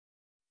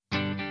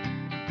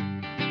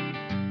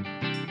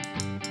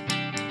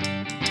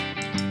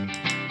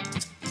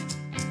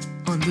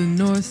On the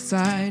north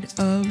side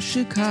of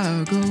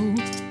Chicago,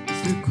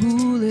 it's the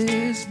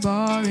coolest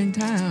bar in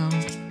town.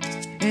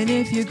 And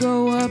if you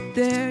go up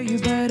there, you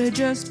better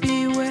just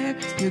beware.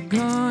 You're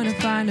gonna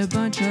find a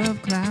bunch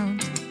of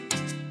clowns.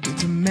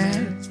 It's a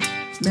mad,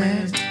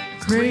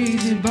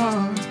 crazy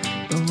bar.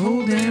 The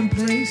whole damn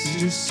place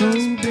is just so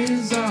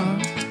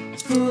bizarre,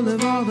 full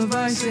of all the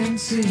vice and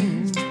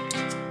sin.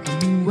 I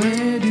mean,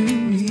 where do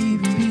we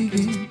even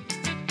begin?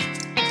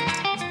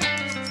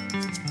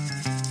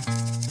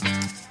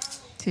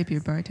 Tip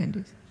your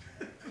bartenders.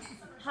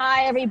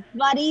 Hi,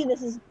 everybody.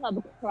 This is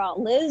Club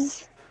Crawl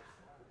Liz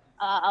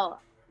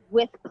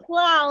with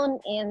Clown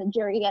and the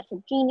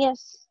Geriatric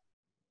Genius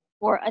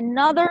for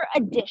another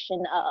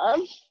edition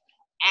of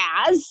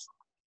As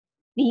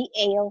the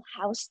Ale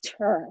House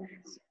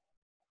Turns.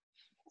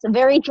 It's a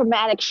very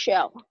dramatic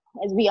show,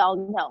 as we all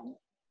know.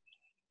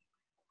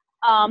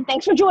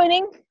 Thanks for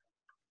joining.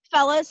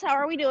 Fellas, how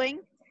are we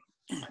doing?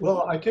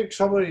 Well, I think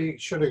somebody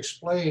should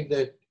explain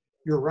that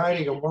you're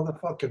riding a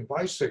motherfucking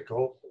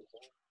bicycle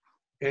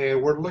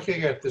and we're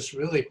looking at this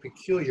really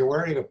peculiar, you're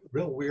wearing a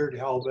real weird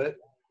helmet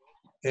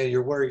and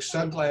you're wearing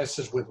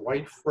sunglasses with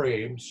white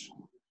frames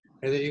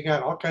and then you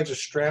got all kinds of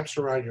straps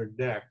around your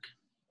neck.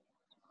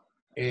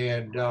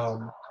 And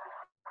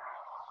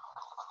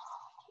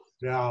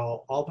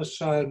now all of a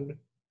sudden,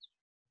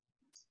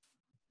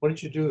 what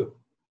did you do?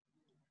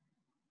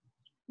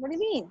 What do you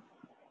mean?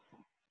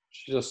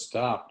 She just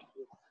stopped.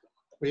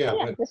 Yeah,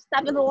 Yeah, but, just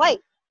stop at the light.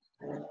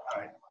 all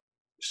right.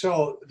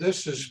 So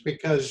this is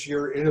because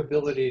your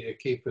inability to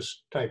keep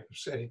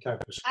any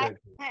type of schedule.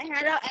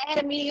 I had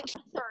a meeting of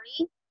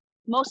 30.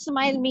 Most of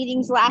my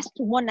meetings last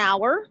 1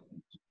 hour.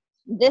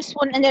 This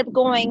one ended up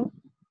going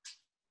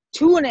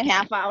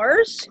 2.5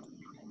 hours.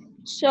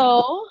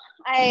 So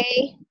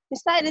I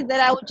decided that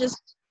I would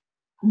just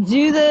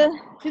do the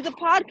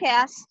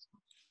podcast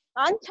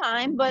on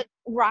time, but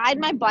ride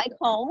my bike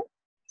home.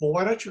 Well,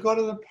 why don't you go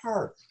to the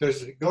park? Go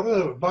to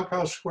the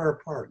Buckhouse Square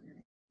Park.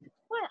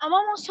 What? I'm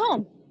almost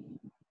home.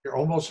 You're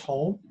almost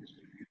home?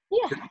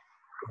 Yeah.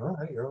 All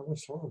right, you're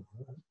almost home.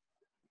 All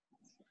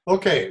right.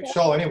 Okay,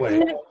 so anyway,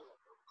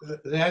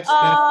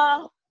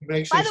 that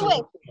makes by it the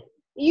way,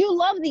 you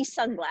love these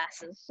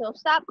sunglasses, so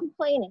stop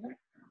complaining.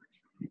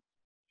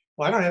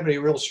 Well, I don't have any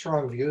real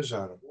strong views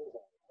on them.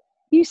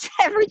 You say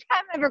every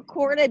time I've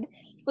recorded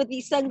with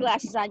these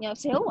sunglasses on, you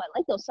say, "Oh, I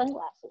like those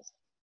sunglasses."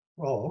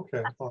 Oh,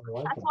 okay. Well,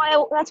 I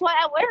like That's why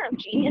I wear them,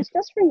 Genius,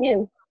 just for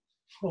you.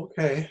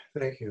 Okay,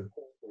 thank you.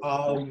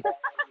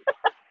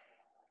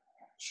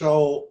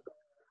 So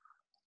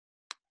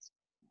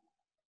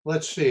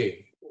let's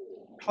see.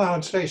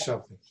 Clown, say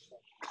something.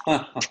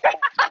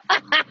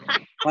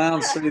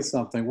 Clown, say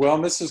something. Well,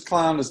 Mrs.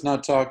 Clown is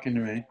not talking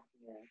to me.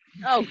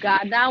 Oh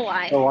God, now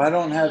why? So I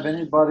don't have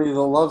anybody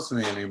that loves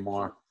me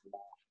anymore.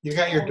 You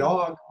got your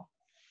dog.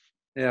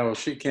 Yeah, well,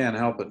 she can't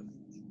help it.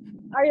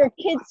 Are your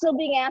kids still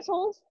being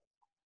assholes?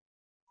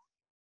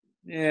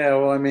 Yeah,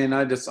 well, I mean,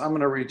 I'm going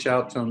to reach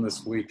out to him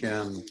this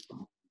weekend.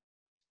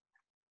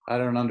 I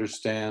don't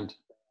understand.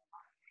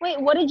 Wait,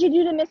 what did you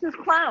do to Mrs.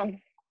 Clown?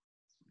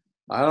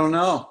 I don't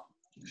know.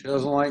 She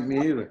doesn't like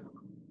me either.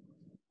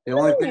 The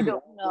You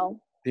don't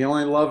know. the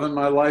only love in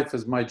my life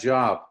is my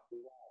job.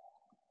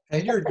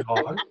 And your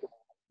dog.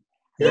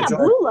 Yeah, dog.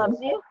 Blue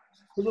loves you.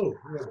 Blue,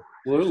 yeah.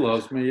 Blue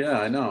loves me, yeah,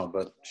 I know,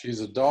 but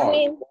she's a dog. I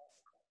mean,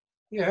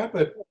 Yeah,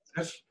 but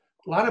a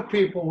lot of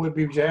people would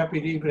be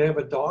happy to even have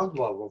a dog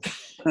love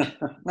them.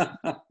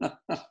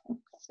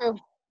 true.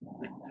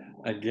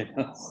 I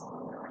guess.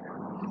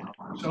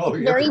 So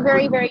Very,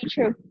 very, very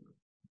true.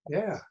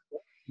 yeah.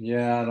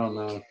 Yeah, I don't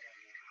know.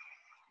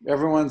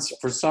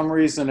 For some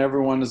reason,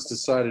 everyone has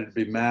decided to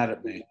be mad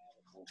at me.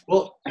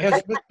 Well,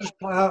 has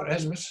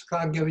Mrs.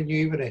 Clown given you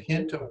even a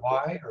hint of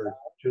why, or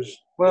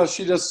just? Well,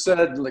 she just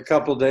said a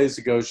couple of days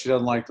ago she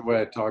doesn't like the way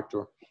I talk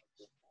to her.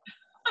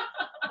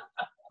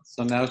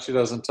 So now she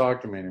doesn't talk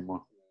to me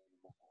anymore.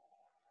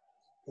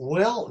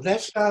 Well,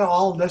 that's not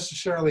all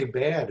necessarily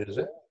bad, is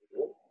it?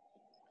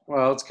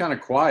 Well, it's kind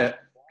of quiet.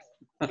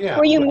 Yeah.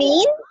 Were you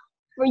mean?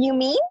 Were you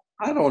mean?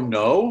 I don't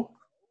know.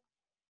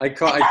 I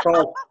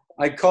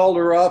called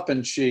her up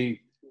and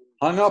she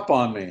hung up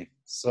on me.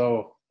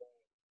 So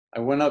I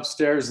went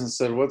upstairs and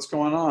said, "What's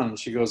going on?" And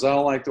she goes, "I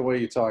don't like the way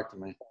you talk to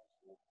me."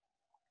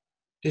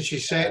 Did she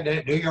say it in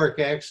that New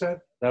York accent?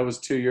 That was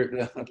 2 years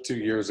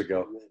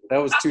ago.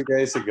 That was 2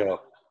 days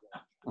ago.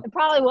 It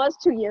probably was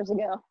 2 years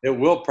ago. It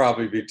will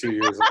probably be 2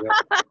 years ago.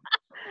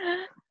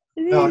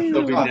 No,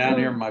 She'll be down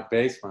here in my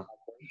basement.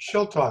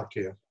 She'll talk to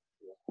you.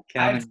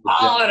 Counting the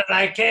fallen and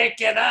I can't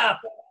get up.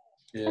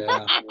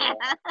 Yeah.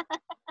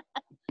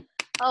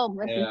 Oh,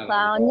 Mrs. Yeah.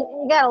 Clown,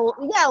 you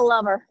gotta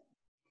love her.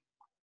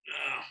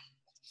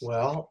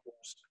 Well,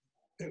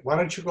 why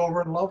don't you go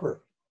over and love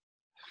her?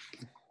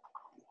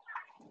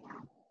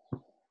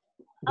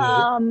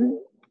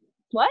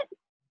 What?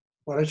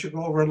 Why don't you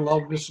go over and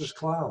love Mrs.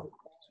 Clown?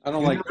 I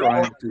don't like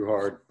trying too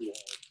hard.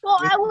 Well,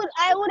 I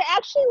would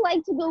actually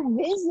like to go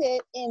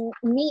visit and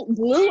meet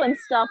Blue and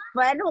stuff,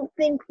 but I don't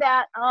think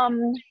that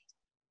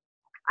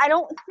I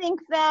don't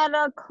think that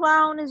a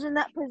clown is in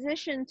that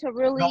position to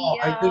really. No,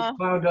 I think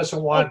Clown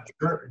doesn't want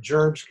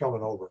germs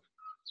coming over.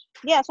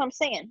 Yeah, that's what I'm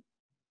saying.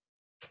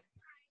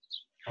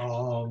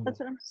 Um, That's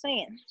what I'm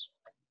saying.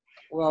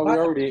 Well,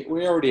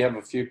 we already have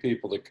a few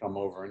people that come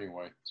over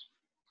anyway.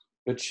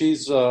 But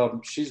she's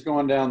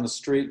going down the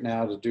street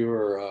now to do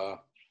her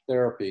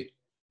therapy,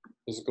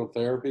 physical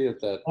therapy at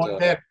that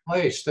that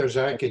place, there's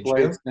like a gym.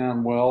 place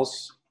down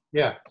Wells.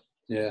 Yeah.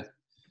 Yeah.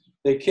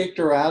 They kicked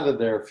her out of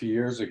there a few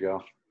years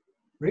ago.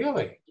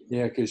 Really?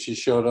 Yeah, because she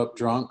showed up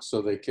drunk,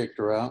 so they kicked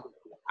her out.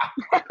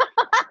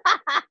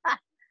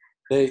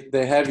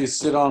 They have you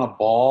sit on a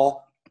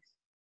ball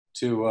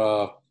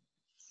for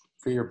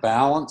your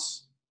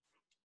balance,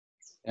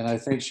 and I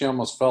think she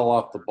almost fell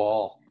off the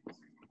ball.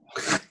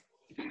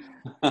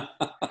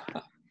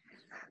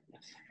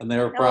 And they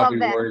were probably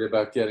worried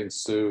about getting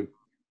sued.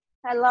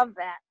 I love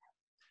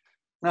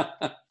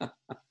that.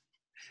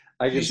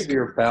 I can see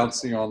her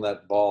bouncing on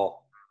that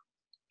ball.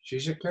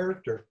 She's a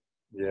character.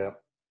 Yeah.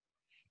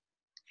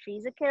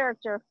 She's a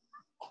character.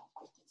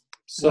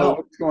 So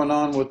what's going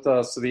on with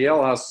so the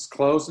ale house is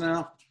closed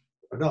now?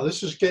 No,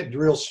 this is getting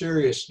real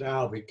serious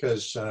now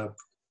because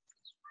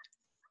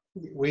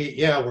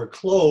we're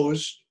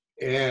closed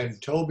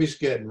and Toby's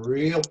getting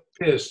real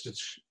pissed.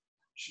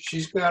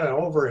 She's got an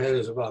overhead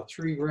is about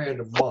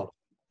 $3,000 a month.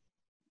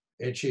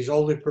 And she's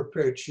only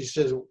prepared. She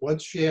says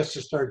once she has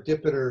to start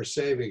dipping her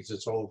savings,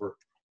 it's over.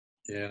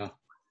 Yeah.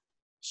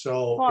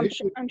 So Well,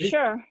 I'm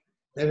sure.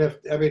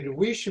 And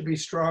we should be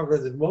stronger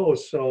than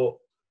most. So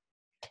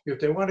if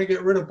they want to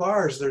get rid of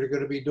bars, they're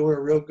going to be doing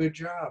a real good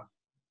job.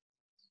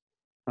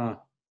 Huh.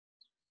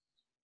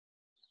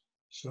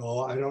 So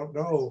I don't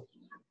know.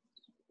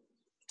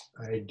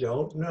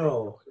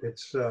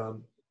 It's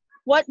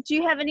What do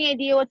you have any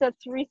idea what the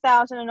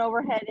 $3,000 in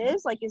overhead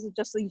is? Like, is it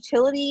just the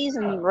utilities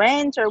and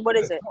rent, or what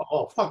is it?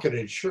 Oh, fucking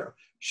insurance.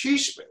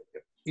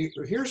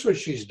 Here's what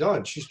she's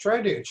done. She's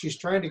trying to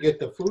get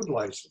the food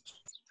license.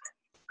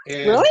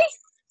 And Really?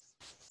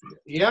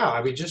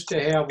 Yeah, just to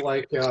have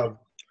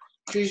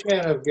she's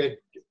had to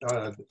get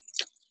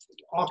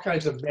all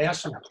kinds of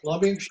massive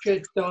plumbing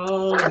shit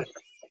done,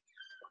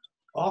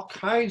 all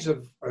kinds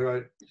of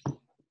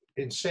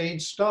insane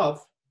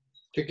stuff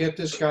to get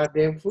this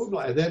goddamn food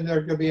license. And then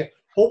they're going to be,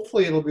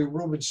 hopefully it'll be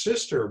Ruben's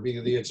sister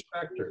being the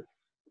inspector.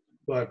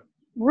 But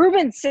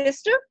Ruben's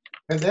sister?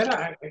 And then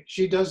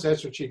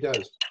that's what she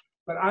does.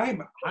 But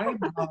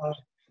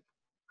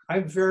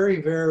I'm very,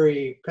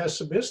 very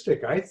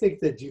pessimistic. I think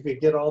that you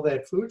could get all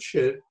that food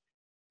shit,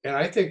 and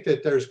I think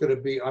that there's going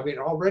to be,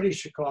 already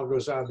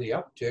Chicago's on the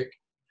uptick,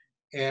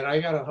 and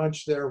I got a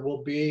hunch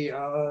they'll be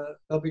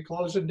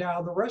closing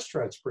down the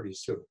restaurants pretty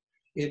soon,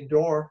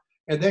 indoor,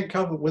 and then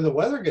when the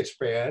weather gets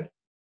bad,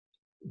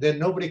 then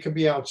nobody can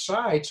be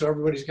outside, so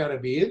everybody's got to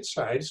be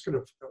inside. It's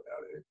going to,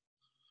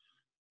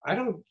 I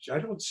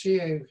don't see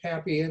a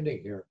happy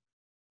ending here.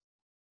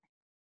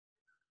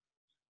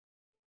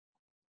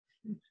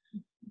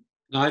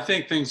 No, I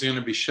think things are going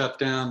to be shut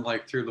down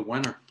through the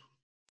winter.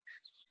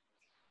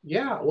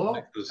 Yeah,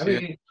 well,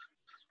 the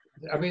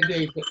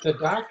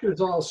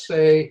doctors all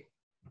say,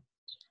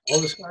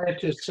 all the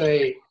scientists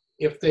say,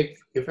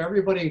 if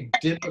everybody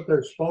did what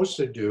they're supposed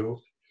to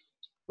do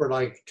for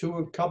a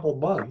couple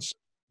months,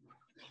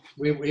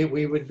 we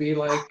would be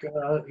like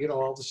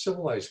all the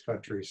civilized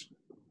countries.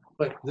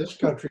 But this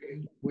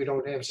country, we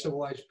don't have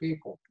civilized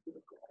people.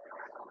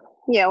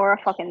 Yeah, we're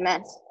a fucking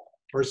mess.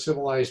 Or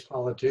civilized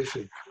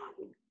politicians.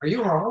 Are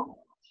you home?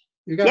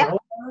 You got home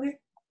already?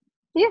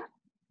 Yeah.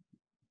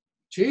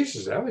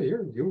 Jesus,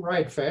 you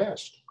ride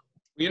fast.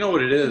 You know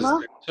what it is?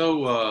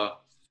 So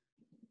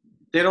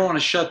they don't want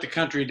to shut the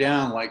country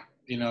down,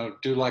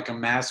 do a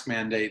mask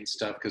mandate and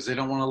stuff, because they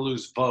don't want to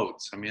lose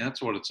votes.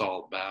 That's what it's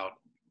all about.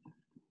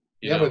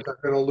 But they're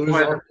going to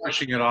lose.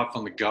 Pushing it off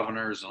on the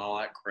governors and all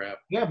that crap.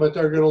 Yeah, but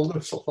they're going to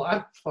lose a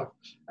lot.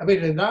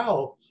 And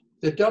now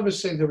the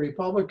dumbest thing, the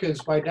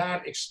Republicans, by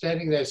not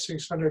extending that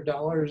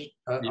 $600.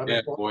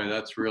 Yeah, boy,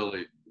 that's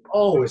really.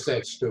 Oh, is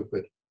that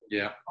stupid?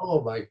 Yeah.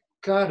 Oh my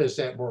God, is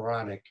that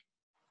moronic?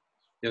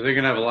 Yeah, they're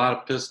going to have a lot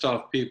of pissed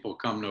off people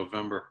come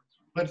November.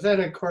 But then,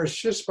 of course,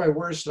 just my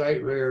worst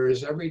nightmare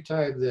is every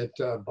time that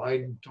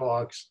Biden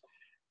talks.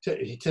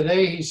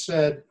 Today he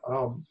said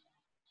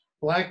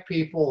black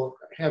people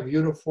have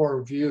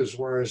uniform views,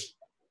 whereas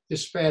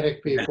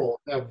Hispanic people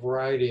have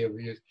variety of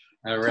views.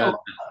 I read. So,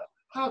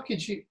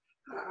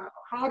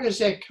 how does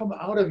that come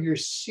out of your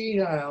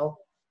senile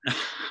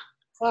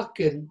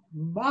fucking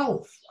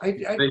mouth?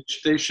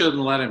 They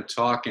shouldn't let him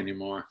talk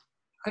anymore.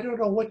 I don't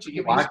know what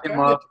you lock him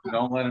up.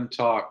 Don't let him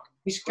talk.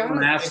 He's got a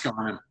mask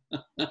on him.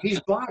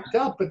 He's locked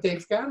up, but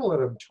they've got to let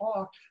him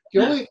talk.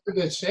 The only thing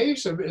that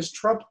saves him is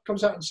Trump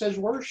comes out and says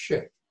worse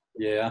shit.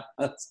 Yeah,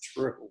 that's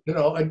true.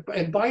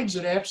 And Biden's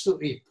an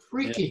absolutely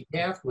freaky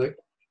Catholic,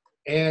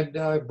 and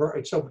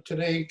so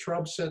today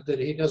Trump said that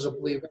he doesn't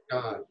believe in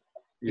God.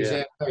 He's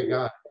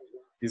anti-God.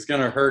 He's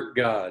going to hurt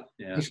God.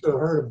 Yeah. He's going to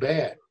hurt him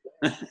bad.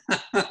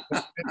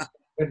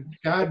 And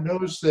God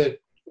knows that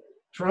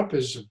Trump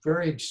is a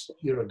very,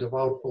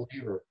 devout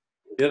believer.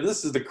 Yeah,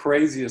 this is the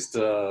craziest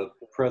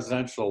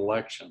presidential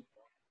election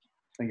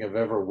I think I've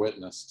ever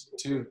witnessed.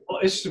 Well,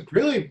 it's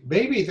really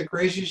maybe the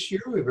craziest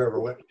year we've ever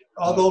went.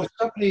 Although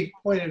somebody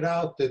pointed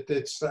out that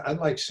it's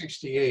unlike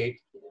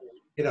 '68,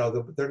 you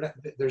know,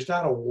 there's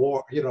not a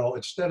war. You know,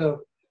 instead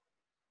of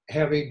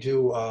having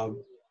to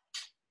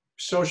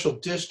social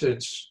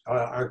distance,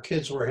 our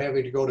kids were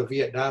having to go to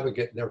Vietnam and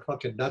get their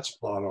fucking nuts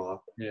blown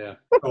off. Yeah.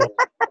 So,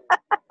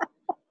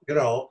 you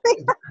know,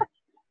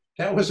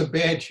 that was a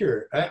bad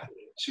year.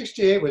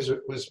 '68 was a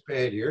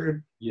bad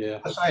year. Yeah.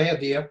 Plus I had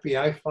the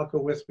FBI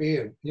fucking with me,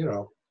 and you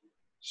know,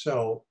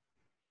 so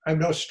I'm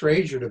no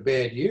stranger to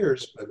bad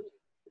years, but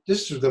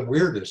this is the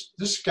weirdest.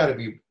 This has got to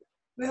be,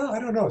 well, I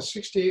don't know.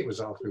 '68 was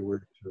awfully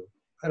weird too.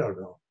 I don't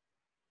know.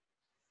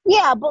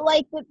 Yeah, but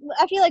like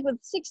I feel like with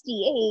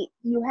 '68,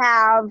 you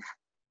have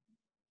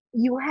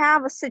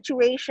a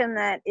situation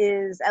that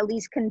is at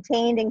least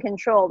contained and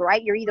controlled,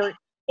 right? You're either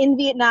in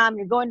Vietnam,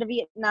 you're going to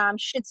Vietnam,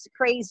 shit's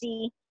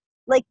crazy.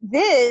 Like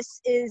this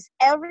is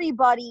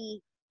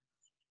everybody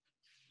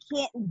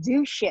can't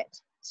do shit.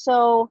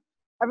 So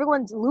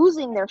everyone's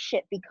losing their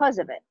shit because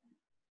of it.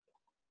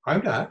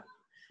 I'm not.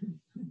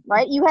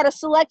 Right? You had a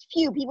select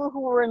few people who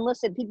were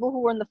enlisted, people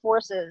who were in the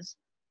forces,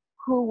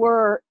 who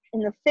were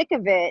in the thick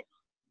of it.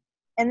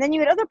 And then you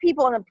had other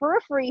people on the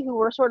periphery who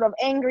were sort of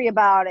angry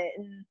about it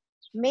and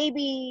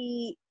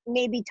maybe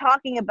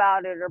talking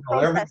about it or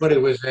protesting. Everybody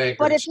was angry.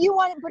 But if you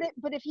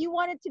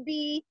wanted to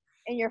be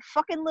in your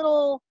fucking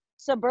little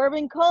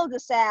suburban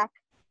cul-de-sac,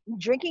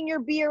 drinking your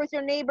beer with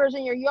your neighbors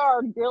in your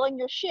yard, grilling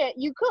your shit,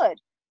 you could.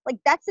 Like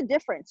that's the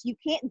difference. You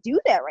can't do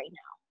that right now.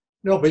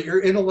 No, but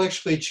your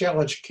intellectually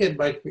challenged kid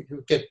might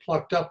get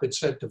plucked up and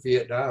sent to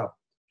Vietnam.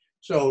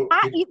 So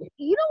you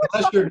know what's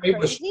unless your name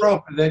crazy? was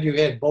Trump, and then you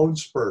had bone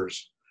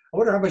spurs. I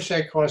wonder how much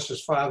that cost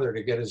his father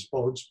to get his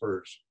bone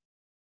spurs.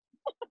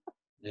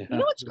 Yeah. You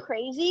know what's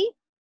crazy?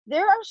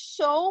 There are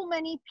so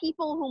many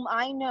people whom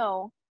I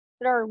know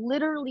that are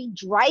literally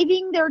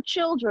driving their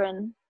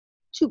children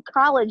to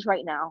college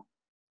right now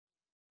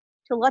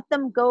to let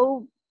them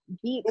go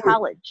be at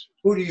college.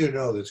 Who do you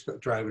know that's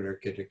driving their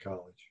kid to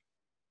college?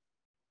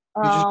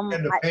 You just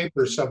in the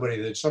paper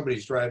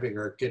somebody's driving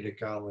our kid to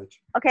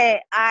college.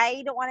 Okay,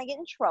 I don't want to get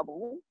in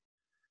trouble.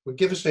 Well,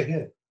 give us a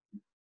hint.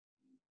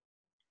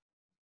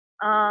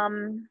 How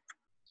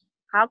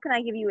can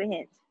I give you a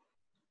hint?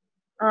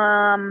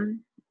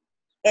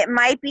 It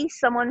might be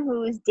someone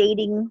who is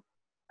dating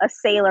a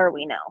sailor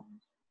we know.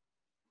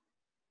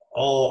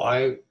 Oh,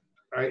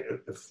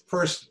 the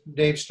first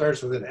name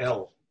starts with an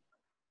L.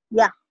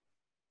 Yeah.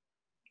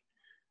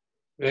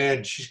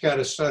 And she's got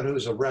a son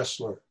who's a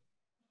wrestler.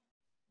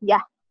 Yeah.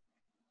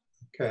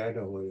 Okay, I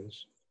know who it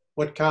is.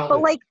 What college?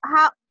 But like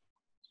how?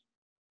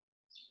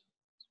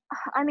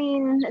 I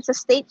mean, it's a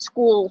state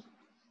school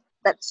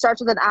that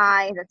starts with an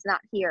I that's not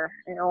here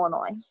in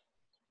Illinois.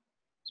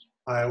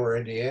 Iowa or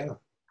Indiana.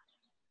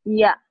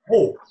 Yeah.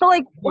 Oh. So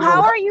like,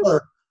 how are you?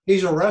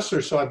 He's a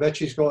wrestler, so I bet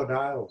she's going to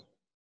Iowa.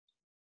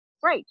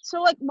 Right.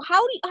 So like,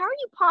 how are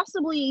you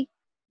possibly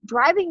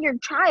driving your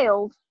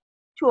child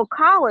to a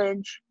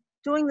college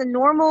doing the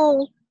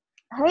normal?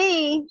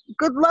 Hey,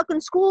 good luck in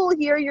school.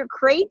 Here, your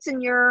crates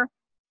and your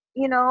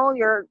I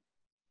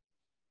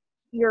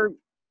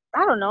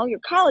don't know, your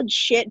college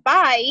shit.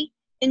 Bye.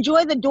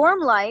 Enjoy the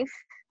dorm life.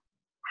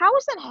 How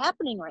is that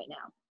happening right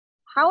now?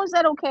 How is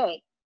that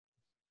okay?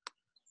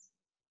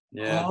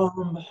 Yeah.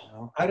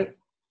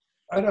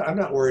 I'm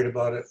not worried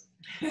about it.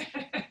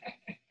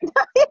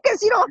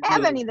 Because you don't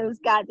have any of those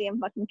goddamn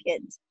fucking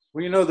kids.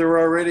 Well, you know, they're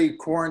already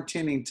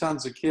quarantining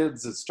tons of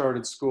kids that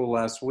started school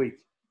last week.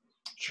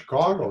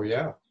 Chicago,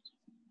 yeah.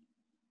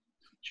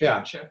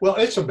 Yeah. Well,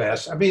 it's a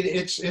mess. I mean,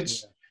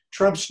 it's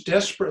Trump's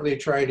desperately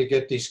trying to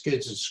get these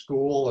kids in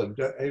school, and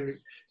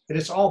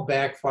it's all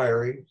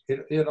backfiring.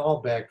 It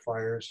all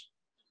backfires.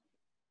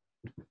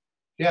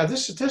 Yeah,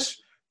 this is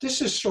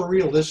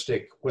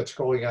surrealistic. What's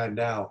going on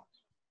now?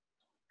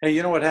 Hey,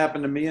 you know what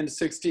happened to me in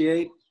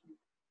 '68?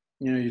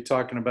 You know, you're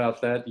talking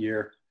about that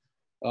year.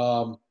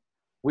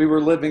 We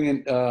were living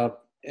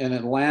in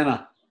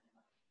Atlanta,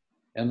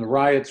 and the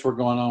riots were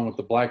going on with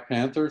the Black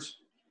Panthers,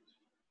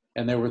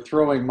 and they were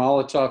throwing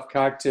Molotov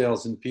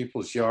cocktails in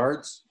people's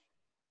yards,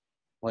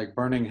 like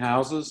burning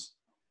houses.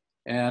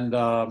 And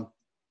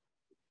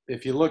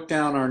if you look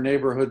down our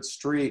neighborhood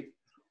street,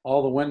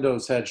 all the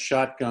windows had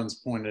shotguns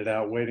pointed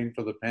out, waiting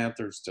for the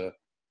Panthers to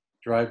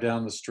drive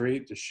down the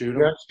street to shoot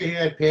them. You actually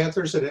had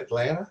Panthers in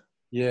Atlanta?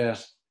 Yeah.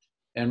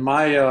 And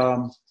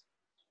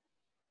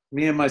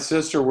me and my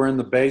sister were in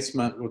the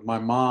basement with my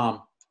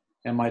mom,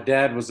 and my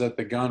dad was at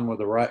the gun with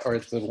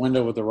at the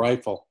window with the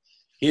rifle.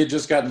 He had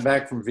just gotten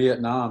back from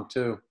Vietnam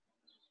too.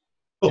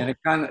 Oh. And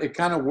it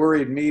kind of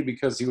worried me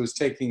because he was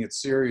taking it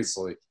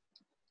seriously,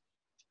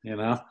 you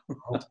know?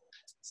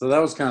 So that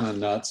was kind of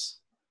nuts.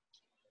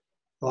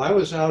 Well, I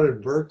was out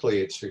in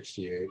Berkeley at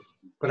 '68,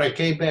 but I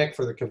came back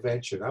for the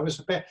convention. I was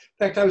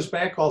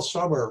back all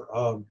summer.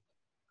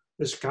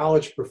 This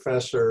college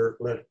professor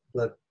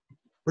let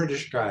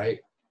British guy,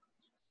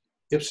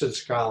 Ibsen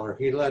scholar,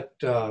 he let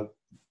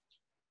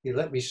He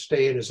let me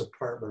stay in his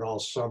apartment all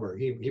summer.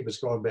 He was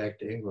going back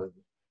to England.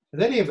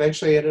 And then he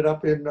eventually ended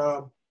up in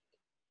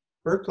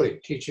Berkeley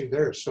teaching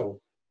there. So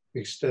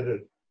we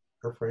extended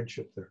our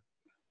friendship there.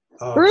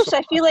 Bruce, So,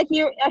 I feel like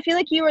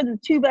you were the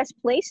two best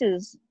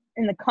places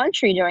in the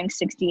country during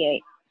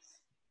 '68.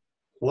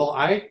 well,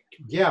 I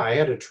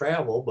had to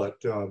travel, but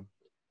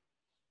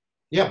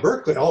yeah,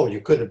 Berkeley. Oh,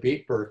 you couldn't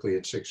beat Berkeley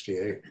in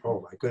 '68.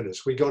 Oh my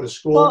goodness. We go to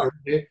school Well,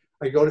 every day.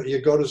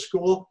 You go to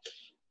school.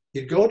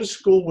 You'd go to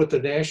school with the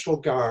National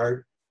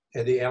Guard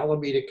and the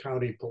Alameda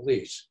County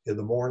Police. In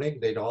the morning,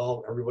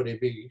 everybody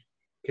be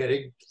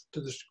getting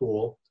to the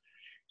school.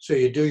 So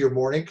you do your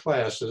morning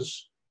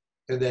classes,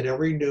 and then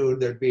every noon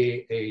there'd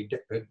be a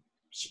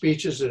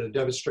speeches and a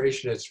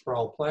demonstration at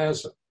Sproul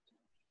Plaza.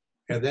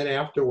 And then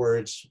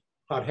afterwards,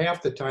 about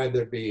half the time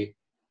there'd be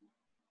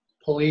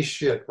police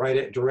shit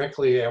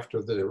directly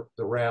after the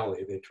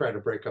rally. They try to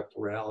break up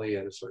the rally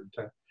at a certain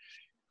time.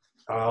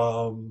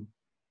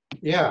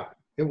 Yeah,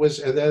 it was,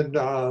 and then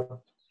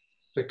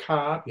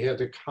you had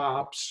the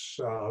cops,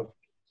 the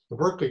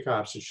Berkeley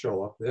cops would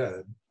show up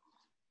then.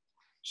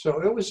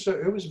 So it was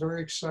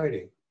very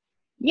exciting.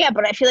 yeah,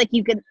 but I feel like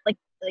you could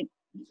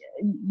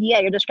yeah,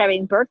 you're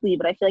describing Berkeley,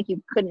 but I feel like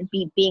you couldn't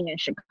beat being in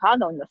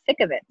Chicago in the thick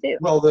of it too.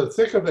 Well, the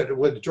thick of it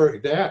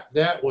during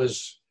that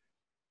was,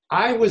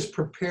 I was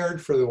prepared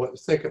for the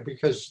thick of,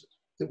 because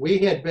we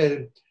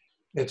had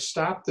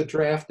stopped the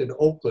draft in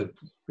Oakland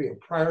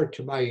prior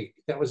to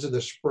that was in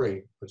the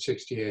spring of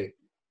 '68.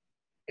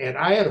 And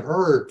I had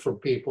heard from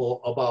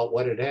people about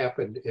what had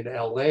happened in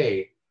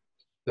LA.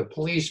 The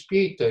police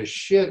beat the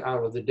shit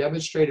out of the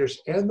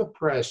demonstrators and the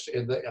press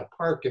in the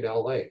park in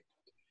LA.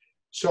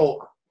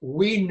 So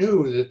we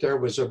knew that there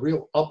was a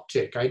real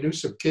uptick. I knew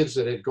some kids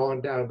that had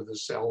gone down to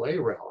this LA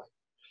rally.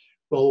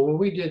 Well, when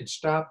we did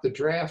stop the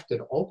draft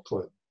in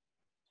Oakland,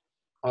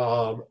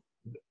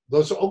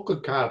 those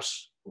Oakland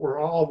cops were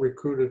all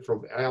recruited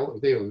from,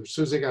 as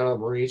soon as they got out of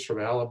the Marines, from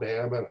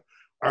Alabama,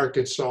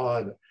 Arkansas,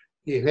 and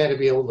you had to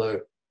be able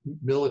to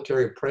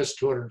military press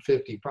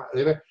 250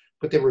 pounds.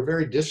 But they were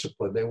very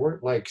disciplined. They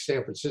weren't like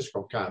San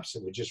Francisco cops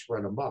that would just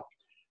run them up.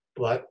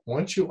 But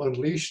once you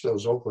unleash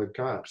those Oakland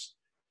cops,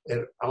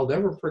 and I'll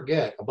never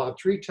forget, about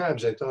 3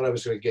 times I thought I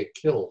was going to get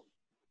killed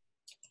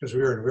because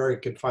we were in a very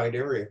confined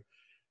area.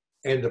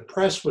 And the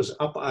press was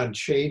up on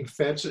chain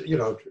fences,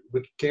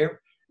 with camera.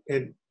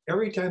 And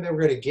every time they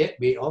were going to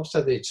get me, all of a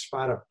sudden they'd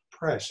spot a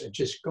press and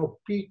just go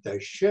beat the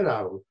shit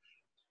out of them.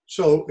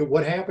 So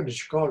what happened in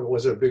Chicago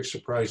wasn't a big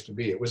surprise to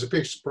me. It was a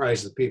big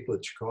surprise to the people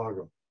in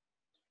Chicago.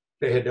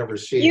 They had never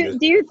seen it.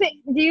 Do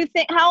you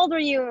think how old are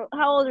you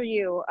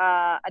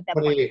at that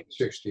 28, point?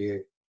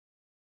 68.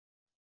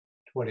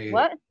 28.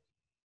 What?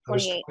 I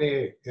was 28.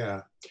 28,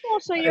 yeah. Well,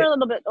 so you're a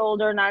little bit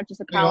older, not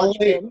just a college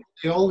kid.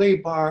 The only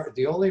bar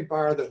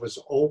that was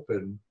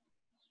open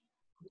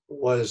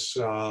was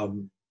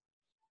the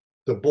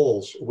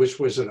Bulls,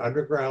 which was an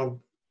underground.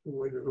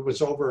 It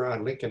was over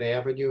on Lincoln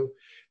Avenue.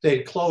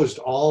 They'd closed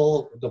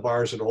all the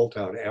bars in Old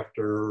Town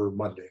after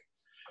Monday.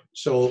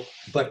 So,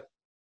 but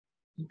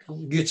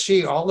you'd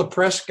see all the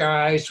press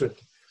guys with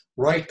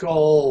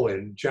Royko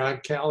and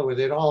John Calloway.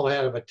 They'd all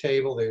have a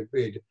table. They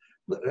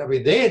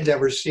had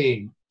never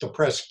seen the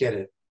press get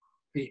it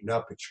beaten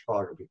up in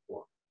Chicago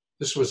before.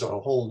 This was a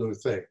whole new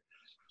thing.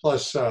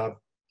 Plus, all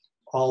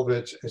of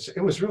it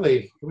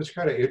was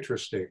kind of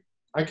interesting.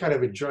 I kind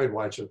of enjoyed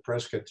watching the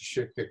press get the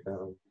shit kicked out of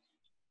them.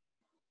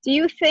 Do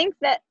you think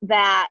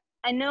that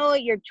I know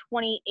you're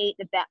 28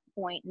 at that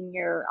point and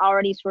you're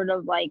already sort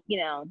of like,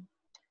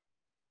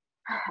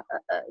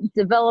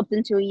 developed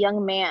into a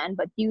young man,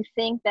 but do you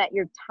think that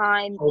your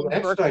time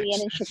in Berkeley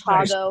and in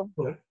Chicago...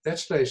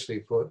 That's nicely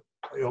put.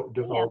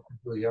 Developed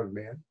into a young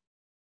man.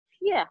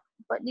 Yeah,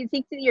 but do you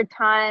think that your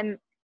time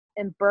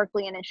in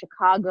Berkeley and in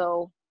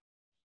Chicago,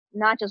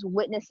 not just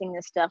witnessing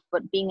this stuff,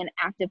 but being an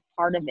active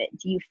part of it,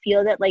 do you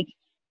feel that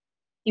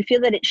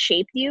it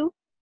shaped you?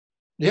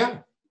 Yeah.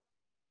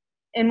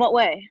 In what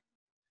way?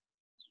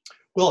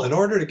 Well, in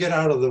order to get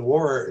out of the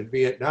war in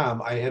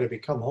Vietnam, I had to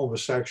become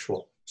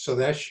homosexual. So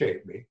that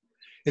shaped me.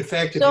 In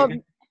fact, all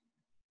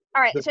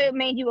right, so it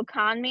made you a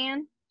con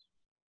man?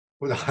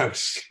 Well, I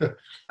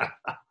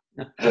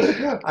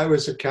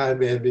was a con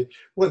man.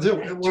 One of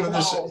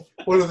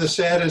the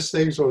saddest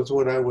things was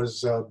when I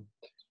was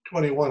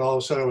 21, all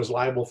of a sudden I was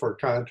liable for a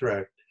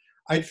contract.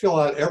 I'd fill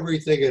out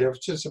everything, and ever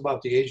since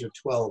about the age of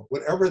 12,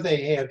 whatever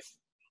they had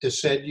to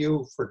send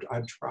you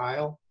on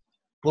trial,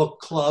 book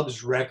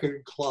clubs,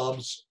 record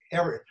clubs,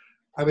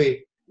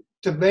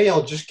 the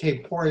mail just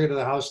came pouring into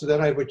the house, and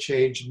then I would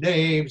change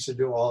names and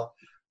do all.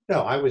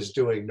 No, I was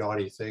doing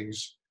naughty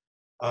things.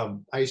 I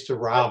used to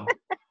rob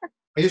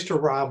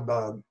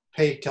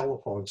pay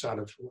telephones out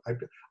of.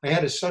 I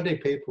had a Sunday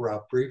paper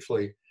route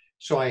briefly,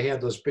 so I had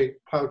those big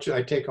pouches.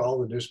 I take all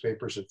the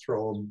newspapers and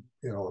throw them,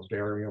 and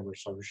bury them or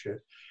some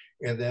shit,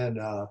 and then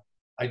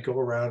I'd go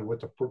around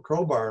with the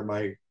crowbar in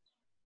my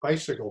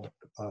bicycle,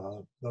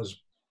 those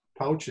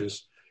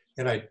pouches,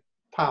 and I'd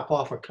pop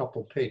off a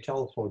couple pay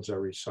telephones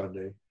every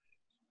Sunday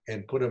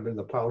and put them in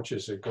the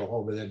pouches and go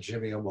home and then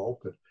jimmy them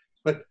open.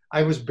 But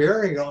I was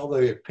burying all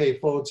the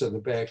payphones in the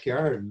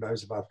backyard, and I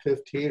was about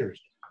 15 or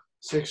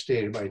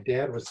 16, and my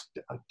dad was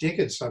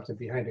digging something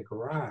behind the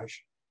garage.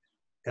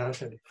 And I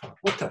said,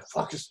 what the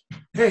fuck is,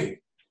 hey,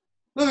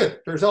 look at,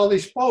 there's all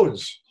these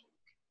phones.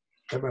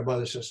 And my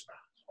mother says,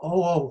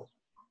 oh,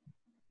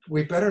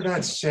 we better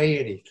not say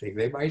anything.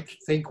 They might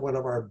think one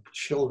of our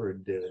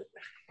children did it.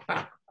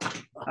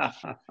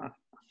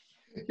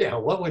 Yeah,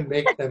 what would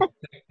make them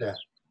think that?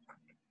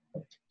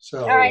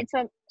 So, All right,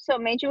 so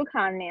it made you a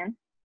con man.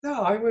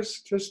 no, I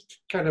was just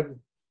kind of,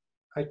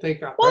 I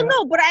think. Well,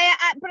 no, but I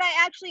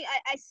actually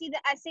see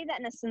that, I say that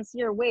in a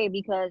sincere way,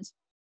 because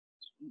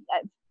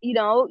you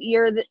know,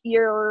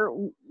 you're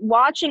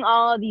watching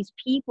all of these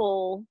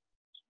people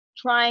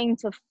trying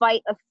to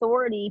fight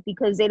authority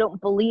because they don't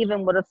believe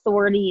in what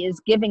authority is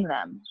giving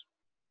them,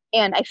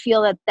 and I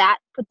feel that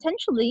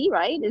potentially,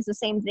 right, is the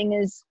same thing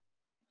as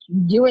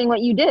doing what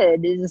you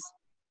did, is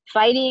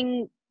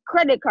fighting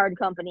credit card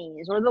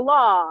companies or the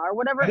law or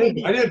whatever. I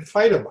didn't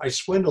fight them. I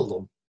swindled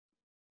them.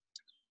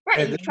 Right,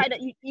 and you then- tried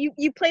to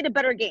you played a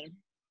better game.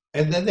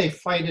 And then they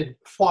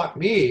fought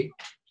me,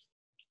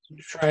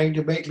 trying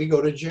to make me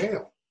go to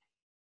jail.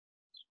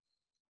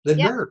 The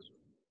Yep.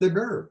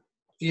 nerve,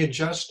 the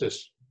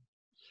injustice.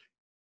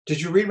 Did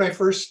you read my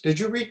Portrait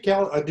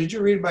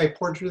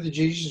of the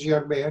Jesus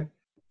Young Man?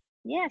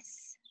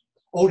 Yes.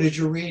 Oh, did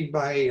you read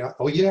my,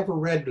 you never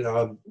read,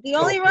 The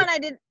only one I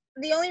didn't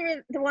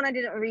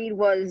read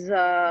was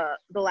the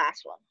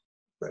last one.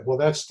 well,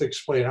 that's to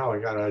explain how I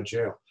got out of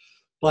jail.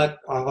 But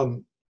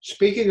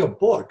speaking of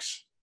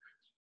books,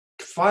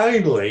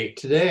 finally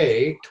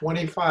today,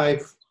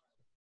 25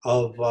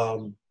 of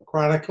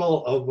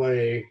Chronicle of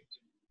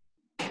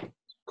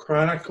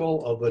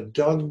a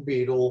Dung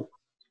Beetle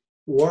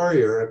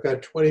Warrior. I've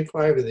got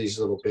 25 of these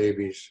little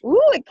babies.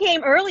 Ooh, it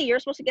came early. You're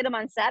supposed to get them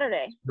on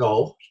Saturday.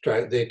 No,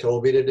 they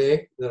told me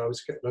today that I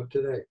was getting them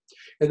today.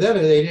 And then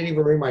they didn't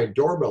even ring my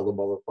doorbell, the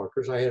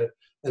motherfuckers. I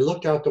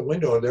looked out the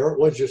window, and there it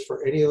was, just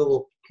for any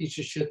little piece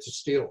of shit to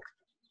steal.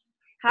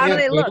 How do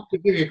they look? To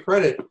give you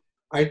credit,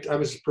 I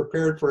was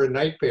prepared for a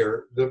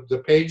nightmare.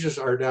 The pages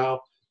are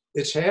now,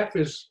 it's half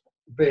as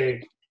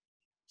big.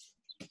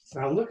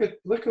 Now look at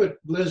what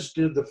Liz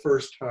did the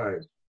first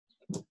time.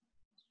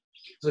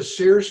 The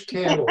Sears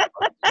catalog.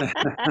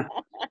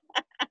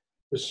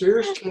 The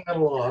Sears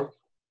catalog.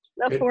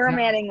 The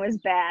formatting was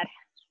bad.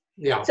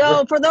 Yeah.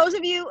 So for those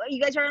of you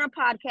guys are on a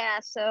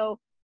podcast, so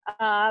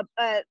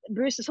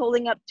Bruce is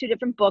holding up two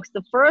different books.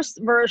 The first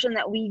version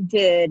that we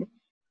did,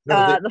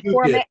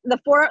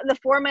 the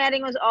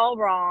formatting was all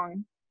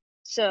wrong.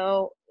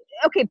 So,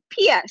 okay,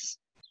 P.S.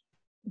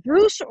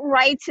 Bruce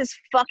writes his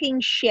fucking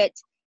shit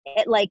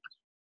at like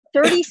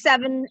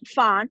 37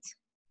 font,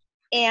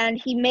 and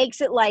he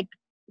makes it like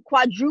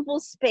quadruple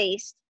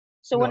spaced.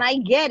 So when I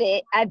get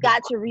it, I've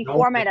got to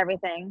reformat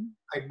everything.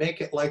 I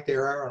make it like they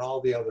are on all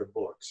the other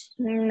books.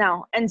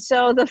 No. And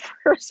so the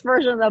first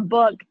version of the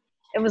book,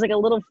 it was like a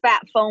little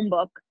fat phone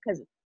book because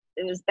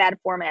it was bad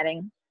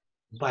formatting.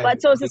 But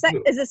so is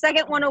the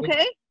second one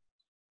okay?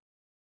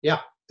 Yeah,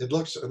 it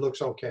looks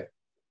okay.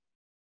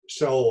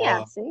 So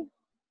yeah, see?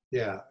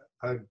 Yeah,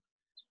 I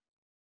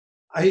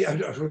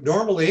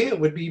normally it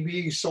would be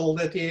being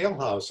sold at the ale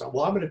house.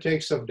 Well, I'm going to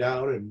take some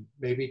down, and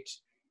maybe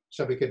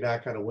somebody could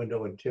knock on a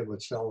window and Tim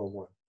would sell them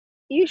one.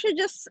 You should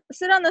just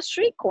sit on the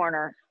street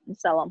corner and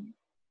sell them.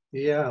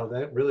 Yeah,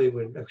 that really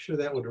would. I'm sure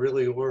that would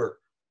really work.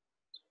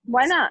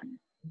 Why not?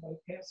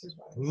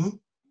 Hmm?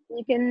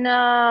 You can. Who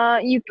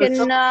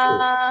am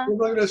I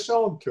going to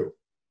sell them to?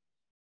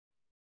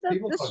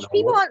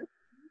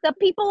 The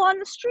people on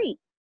the street.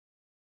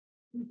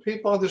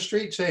 People on the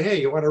street say, "Hey,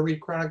 you want to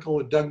read Chronicle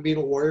with Dung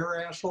Beetle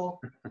Warrior,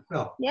 asshole?"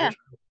 No. Yeah.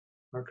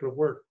 Not going to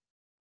work.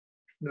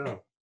 No.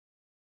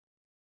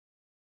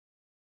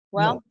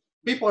 Well, no.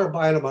 People are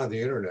buying them on the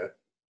internet.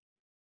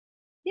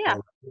 Yeah.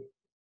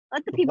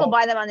 Let the people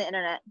buy them on the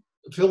internet.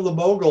 Phil the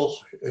Mogul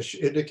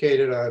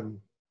indicated on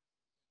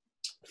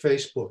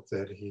Facebook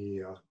that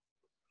he.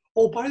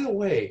 Oh, by the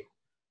way,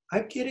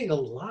 I'm getting a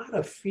lot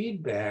of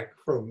feedback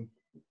from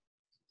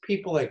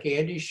people like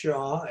Andy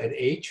Shaw and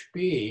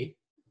HB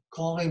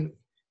calling,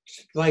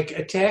 like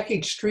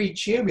attacking Street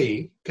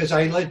Jimmy because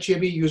I let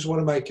Jimmy use one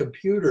of my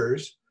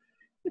computers,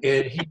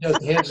 and he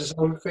has his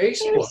own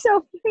Facebook.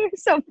 You're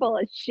so full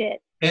of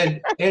shit. And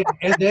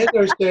then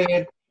they're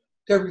saying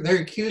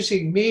they're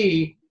accusing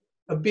me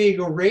of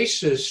being a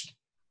racist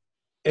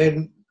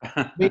and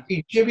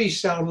making Jimmy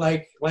sound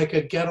like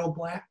a ghetto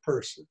black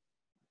person.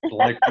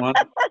 Like one?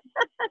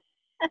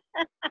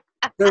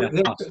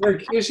 They're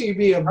accusing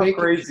me of making.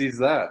 How crazy is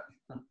that?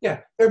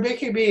 Yeah, they're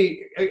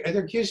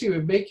accusing me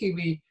of making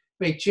me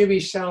make Jimmy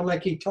sound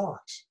like he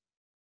talks.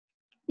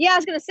 Yeah, I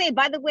was gonna say.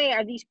 By the way,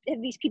 have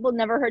these people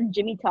never heard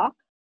Jimmy talk?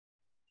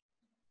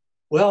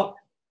 Well,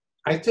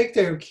 I think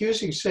they're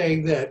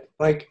saying that,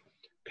 like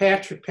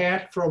Pat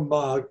from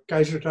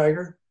Kaiser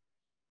Tiger.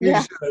 He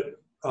said,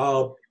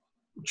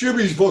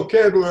 Jimmy's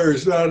vocabulary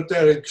is not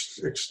that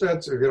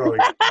extensive, you know.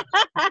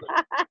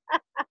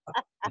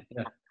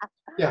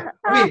 Yeah,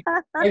 I mean,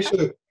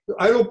 actually,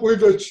 I don't believe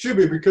that's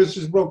Jimmy because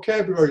his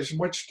vocabulary is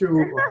much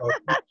too.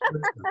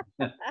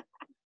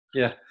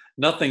 Yeah,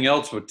 nothing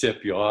else would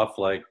tip you off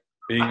like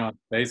being on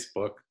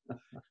Facebook.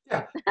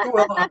 Yeah.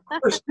 Well, of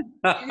course,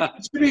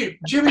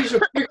 Jimmy's a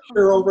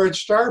picture over at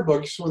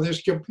Starbucks with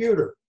his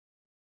computer.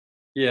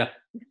 Yeah.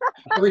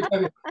 Every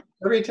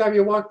time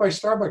you walk by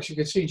Starbucks, you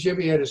can see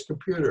Jimmy at his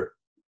computer.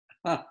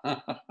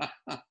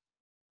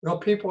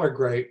 People are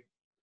great.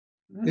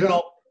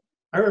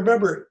 I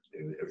remember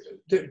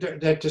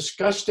that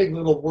disgusting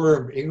little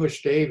worm,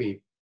 English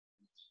Davy.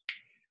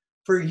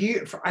 For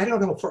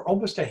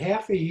almost a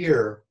half a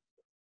year,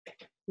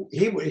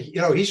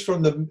 he's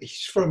from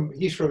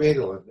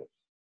England,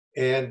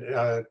 and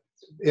I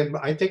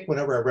think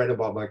whenever I read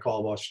about him, I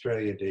call him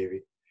Australian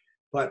Davy.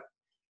 But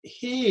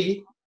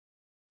he,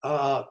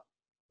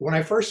 when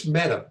I first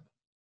met him,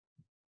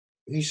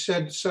 he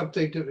said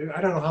something to me. I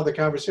don't know how the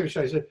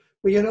conversation. I said,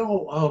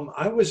 "Well,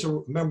 I was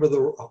a member of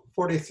the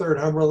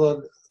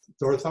 43rd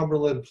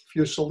Northumberland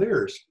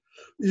Fusiliers."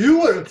 You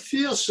were a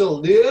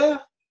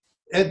Fusilier,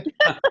 and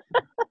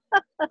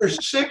for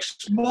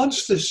 6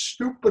 months, this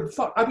stupid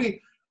fuck. I mean,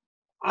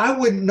 I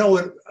wouldn't know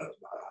it.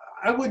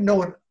 I wouldn't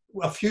know a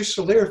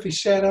Fusilier if he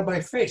sat on my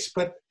face,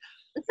 but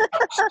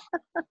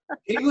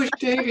English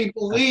Davy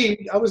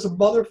believed I was a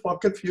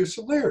motherfucking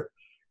Fusilier.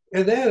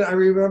 And then I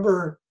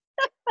remember,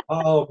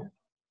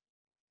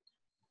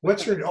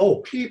 what's her name?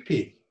 Oh,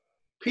 Pee-Pee.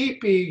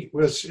 Pee-Pee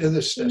was in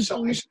this.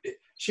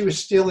 She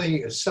was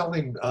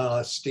selling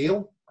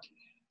steel,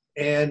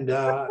 and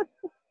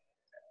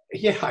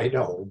yeah, I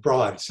know,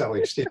 broad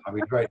selling steel. I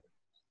mean, right.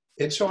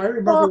 And so I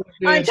remember. Well,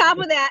 on top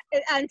of that,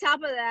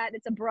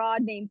 it's a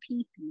broad named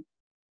Pee-Pee.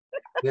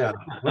 Yeah,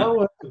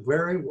 well,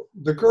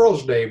 the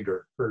girls named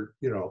her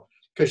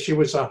because she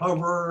was a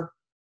hoverer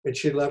and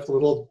she left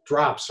little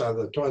drops on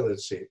the toilet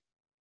seat,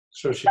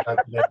 so she got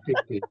that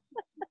Pee-Pee.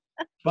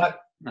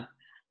 But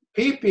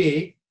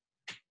Pee-Pee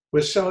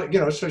was selling,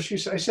 so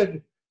I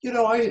said,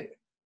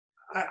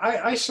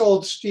 I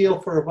sold steel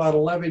for about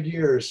 11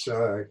 years,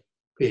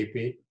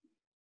 Pee-Pee.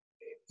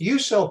 You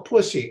sell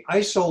pussy,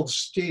 I sold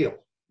steel.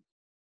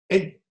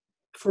 And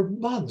for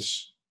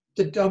months,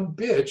 the dumb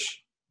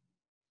bitch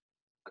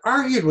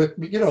argued with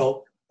me,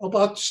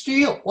 about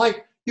steel.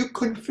 Like, you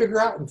couldn't figure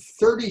out in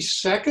 30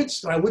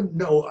 seconds that I wouldn't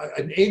know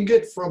an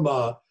ingot from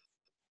a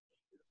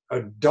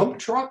dump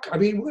truck. I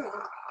mean,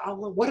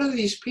 what are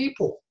these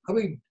people? I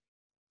mean,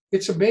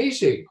 it's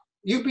amazing.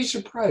 You'd be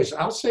surprised.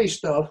 I'll say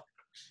stuff,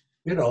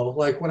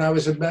 like when I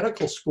was in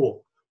medical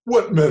school.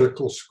 What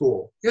medical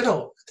school?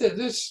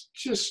 It's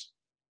just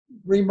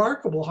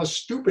remarkable how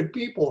stupid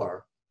people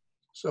are.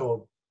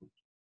 So,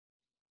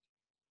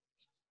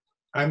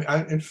 I'm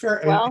in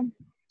fair. Well,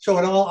 So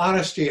in all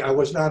honesty, I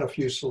was not a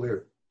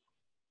Fusilier.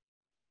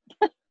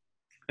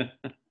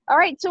 all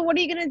right. So what are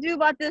you going to do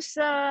about this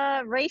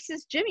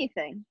racist Jimmy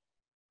thing?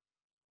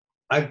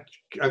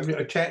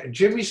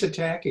 Jimmy's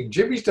attacking.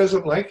 Jimmy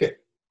doesn't like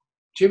it.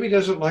 Jimmy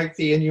doesn't like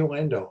the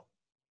innuendo.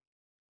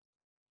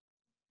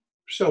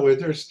 So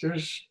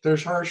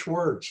there's harsh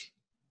words.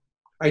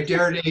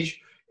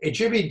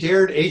 Jimmy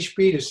dared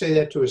HB to say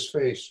that to his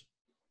face.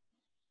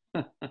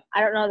 I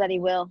don't know that he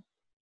will.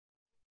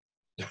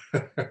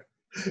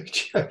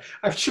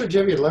 I'm sure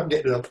Jimmy would love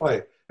getting in a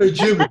fight. Hey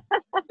Jimmy,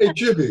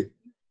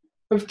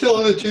 I'm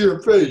telling it to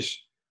your face.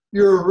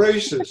 You're a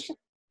racist.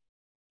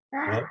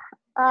 Huh?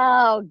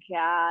 Oh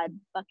God,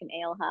 fucking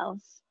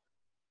alehouse.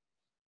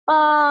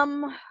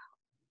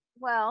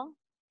 Well,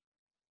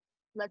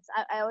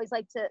 I always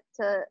like to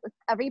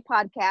every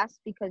podcast,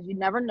 because you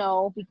never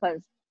know, because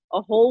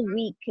a whole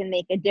week can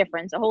make a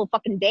difference. A whole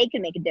fucking day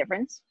can make a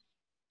difference.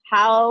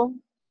 How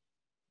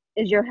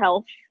is your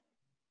health,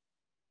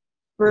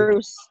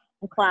 Bruce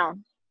and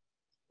Clown?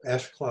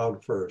 Ask Clown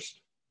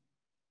first.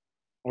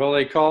 Well,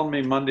 they called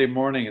me Monday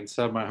morning and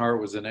said my heart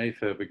was in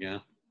AFib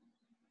again.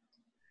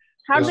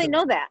 How do they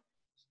know that?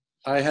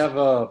 I have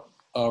a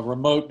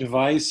remote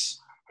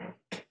device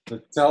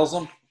that tells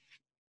them.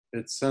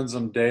 It sends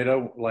them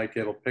data, like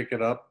it'll pick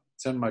it up.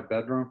 It's in my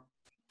bedroom.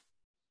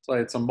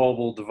 It's a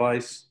mobile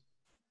device.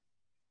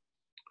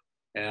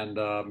 And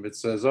it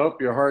says, oh,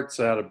 your heart's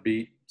out of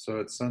beat. So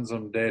it sends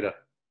them data.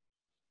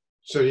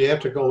 So you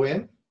have to go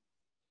in?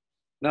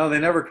 No, they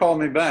never call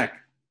me back.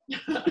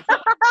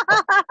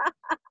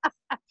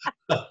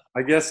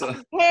 I guess.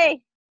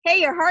 Hey,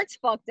 your heart's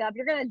fucked up.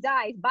 You're going to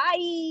die.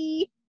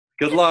 Bye.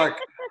 Good luck.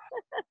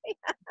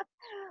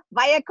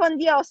 Vaya con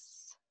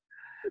Dios.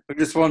 I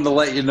just wanted to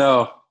let you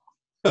know.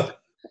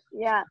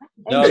 Yeah.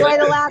 No, enjoy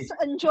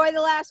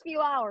the last few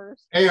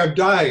hours. Hey, I'm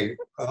dying.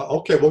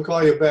 Okay, we'll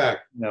call you back.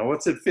 Now,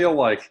 what's it feel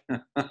like?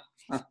 Yeah.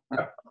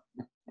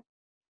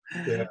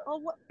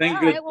 Well, Think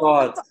good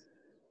thoughts.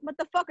 What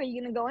the fuck, are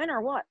you gonna go in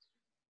or what?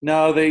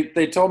 No,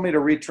 they told me to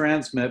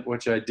retransmit,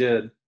 which I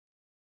did,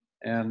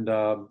 and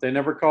they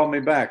never called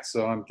me back.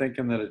 So I'm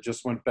thinking that it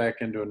just went back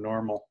into a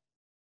normal.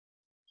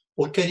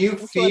 Well, can you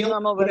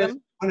feel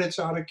when it's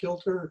out of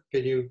kilter?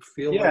 Can you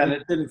feel? Yeah, and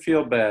it didn't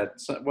feel bad.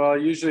 So, well,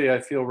 usually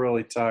I feel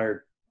really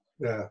tired.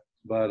 Yeah.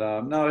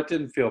 But no, it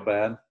didn't feel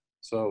bad.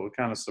 So it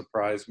kind of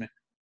surprised me.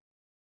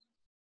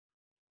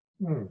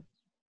 Hmm.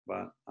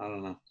 but I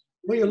don't know.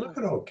 Well, you're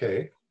looking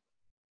okay.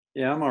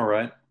 Yeah, I'm all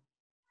right.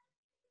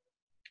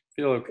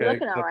 Feel okay,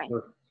 Looking all right.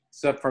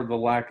 except for the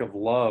lack of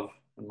love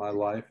in my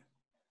life.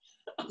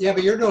 Yeah,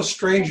 but you're no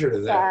stranger to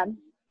that. Sad.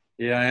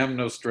 Yeah, I am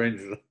no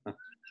stranger.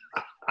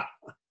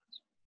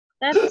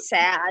 That's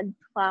sad,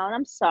 Clown.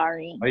 I'm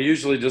sorry. I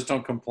usually just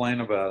don't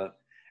complain about it.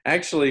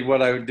 Actually,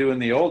 what I would do in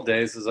the old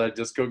days is I'd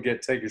just go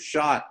take a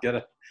shot, get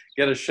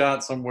a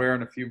shot somewhere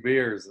and a few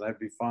beers, and I'd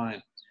be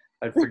fine.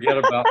 I'd forget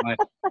about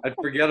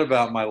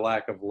my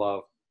lack of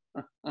love.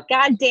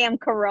 Goddamn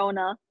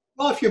Corona.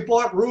 Well, if you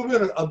bought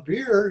Ruben a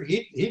beer,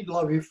 he'd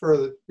love you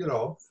for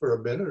for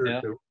a minute or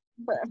Yeah. two.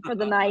 For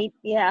the night,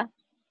 yeah.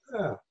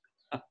 Yeah.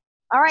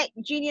 All right,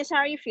 Genius, how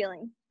are you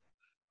feeling?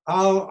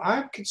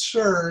 I'm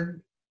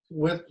concerned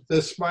with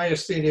this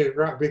myasthenia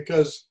gravis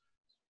because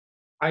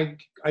I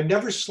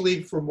never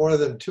sleep for more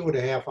than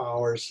 2.5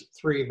 hours,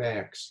 3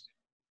 max,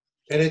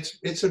 and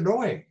it's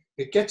annoying.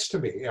 It gets to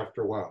me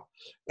after a while,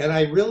 and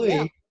I really.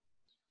 Yeah.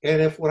 And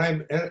if when I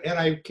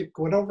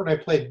went over and I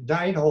played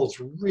 9 holes,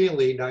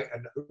 really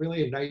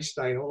nice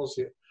 9 holes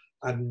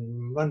on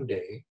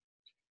Monday,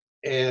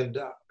 and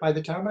by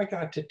the time I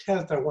got to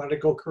 10th, I wanted to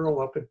go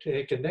curl up and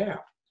take a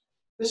nap.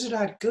 This is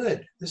not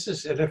good.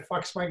 And it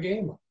fucks my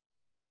game up.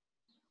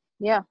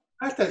 Yeah.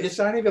 I thought it's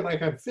not even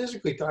like I'm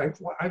physically tired.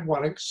 I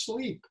want to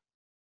sleep.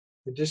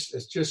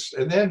 It's just,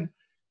 and then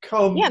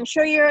come. Yeah, I'm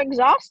sure you're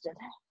exhausted.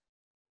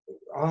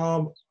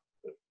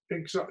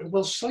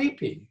 Well,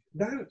 sleepy,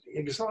 not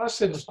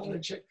exhausted.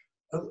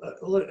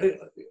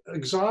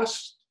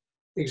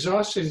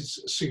 Exhausted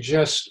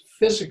suggests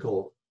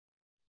physical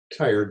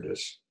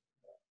tiredness.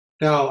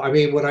 Now, I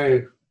mean, when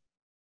I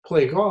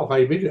play golf,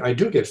 I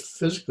do get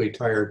physically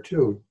tired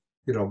too.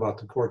 About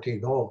the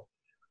 14th hole.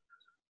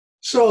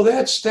 So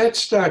that's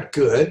not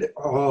good.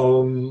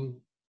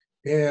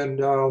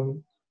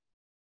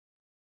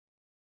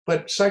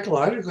 But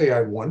psychologically,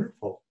 I'm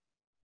wonderful.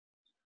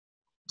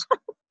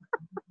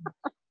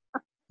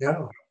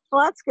 Yeah.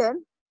 Well, that's good.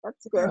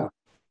 That's good. Yeah.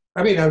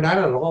 I mean, I'm not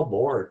at all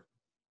bored.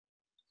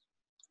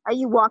 Are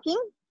you walking?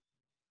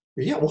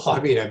 Yeah, well, I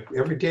mean,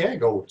 every day I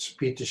go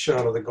beat the shit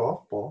out of the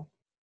golf ball.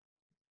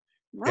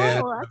 Oh,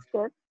 And- well, that's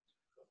good.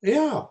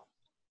 Yeah.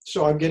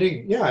 So I'm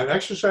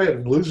exercising,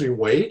 I'm losing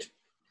weight.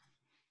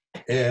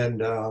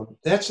 And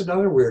that's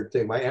another weird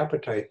thing, my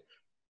appetite.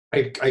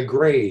 I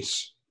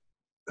graze.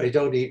 I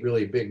don't eat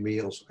really big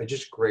meals. I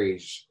just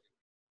graze.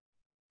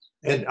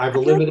 And I've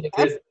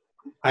eliminated,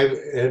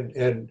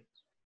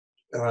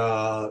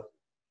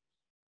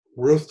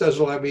 Ruth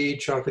doesn't let me eat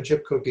chocolate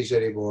chip cookies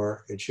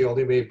anymore, and she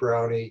only made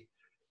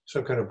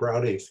some kind of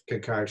brownie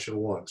concoction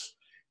once.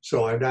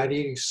 So I'm not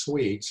eating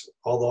sweets,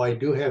 although I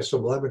do have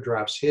some lemon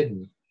drops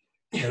hidden,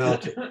 and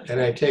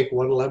I take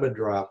 1 lemon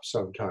drop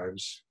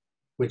sometimes,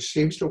 which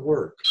seems to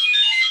work.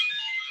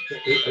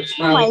 It's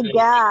Oh my probably,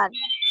 God.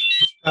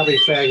 probably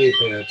faggy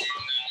pants.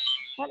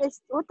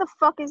 What the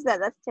fuck is that?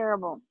 That's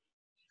terrible.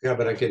 Yeah,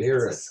 but I can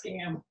hear it. It's a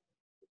scam.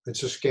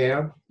 It's a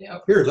scam.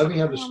 Yep. Here, let me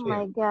have the Oh scam.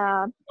 my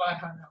God. I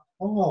don't know.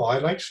 Oh, I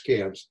like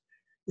scams.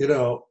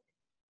 Oh,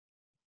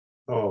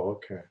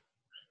 okay.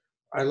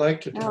 I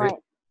like to All right.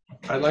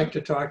 I like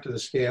to talk to the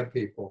scam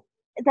people.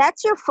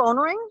 That's your phone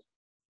ring?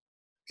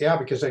 Yeah,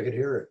 because I can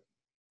hear it.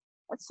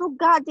 That's so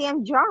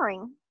goddamn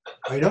jarring.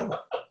 I know.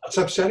 It's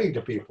upsetting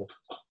to people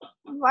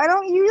Why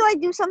don't you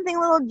do something a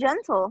little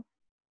gentle?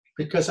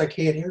 because I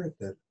can't hear it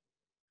then.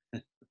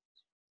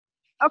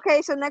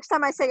 Okay, so next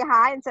time I say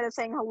hi instead of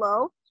saying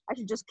hello, I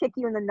should just kick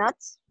you in the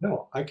nuts.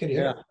 No, I can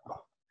hear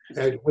it.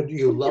 And when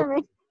you love,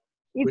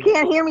 You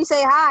can't hear me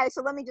say hi,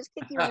 so let me just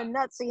kick you in the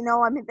nuts so you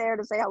know I'm there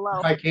to say hello.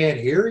 if I can't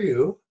hear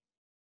you.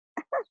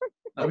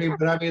 I mean,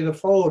 the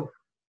phone.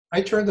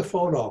 I turn the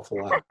phone off a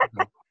lot.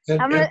 And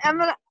I'm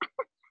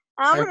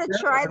gonna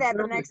try that the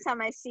rarely- next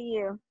time I see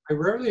you. I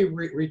rarely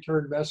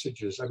return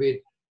messages. I mean,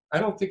 I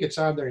don't think it's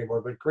on there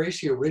anymore. But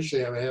Gracie,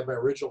 originally, I had my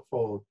original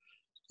phone.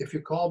 If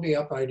you called me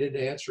up and I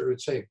didn't answer, it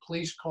would say,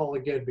 "Please call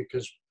again,"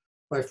 because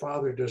my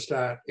father does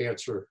not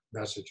answer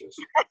messages.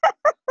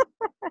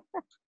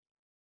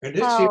 And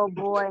Oh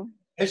boy.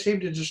 it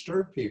seemed to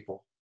disturb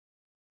people.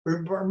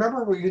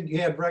 Remember when you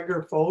had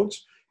regular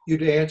phones,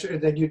 you'd answer,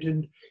 and then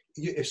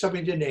if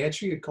somebody didn't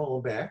answer, you'd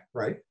call them back,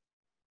 right?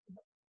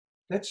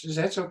 Is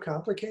that so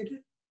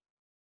complicated?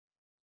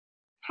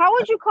 How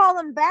would you call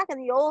them back in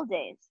the old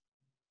days?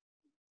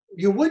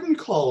 You wouldn't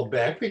call them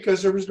back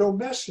because there was no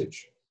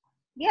message.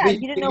 Yeah, I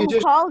mean, you didn't know you who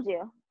just- called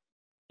you.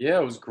 Yeah,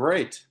 it was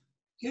great.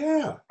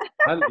 Yeah.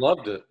 I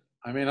loved it.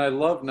 I mean, I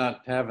love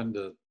not having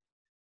to.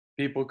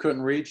 People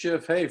couldn't reach you.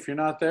 If you're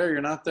not there,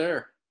 you're not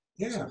there.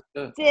 Yeah.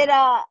 Did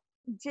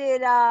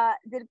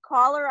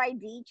caller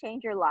ID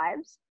change your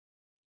lives?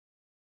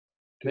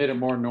 Made it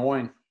more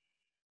annoying.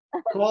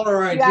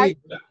 Caller ID.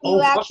 You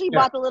fuck actually yeah.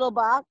 bought the little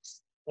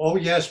box? Oh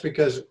yes,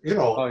 because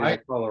Oh yeah,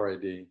 caller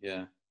ID.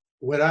 Yeah.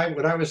 when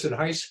I was in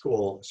high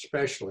school,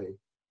 especially,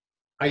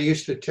 I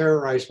used to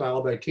terrorize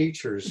all my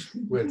teachers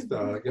with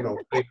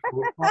fake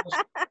phone calls.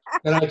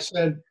 And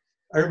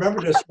I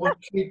remember this one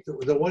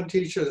the one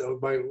teacher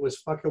that was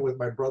fucking with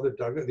my brother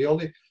Doug. The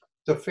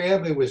the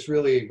family was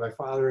really, my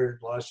father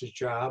lost his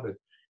job, and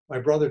my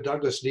brother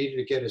Douglas needed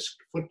to get his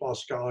football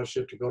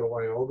scholarship to go to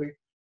Wyoming,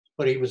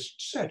 but he was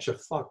such a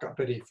fuck up,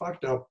 and he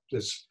fucked up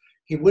this.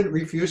 He wouldn't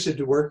refuse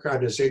to work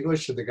on his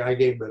English, and the guy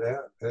gave him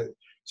that.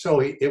 So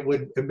it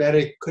meant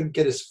he couldn't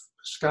get his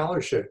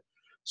scholarship.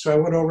 So I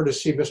went over to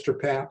see Mr.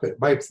 Pappas.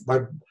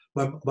 My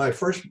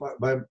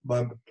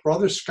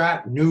brother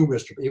Scott knew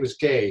Mr. He was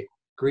gay,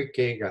 Greek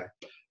gay guy.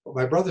 But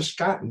my brother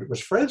Scott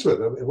was friends with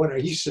him, and when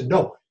he said,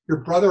 "No, your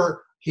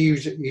brother,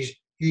 he's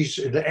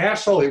an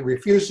asshole. He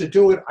refused to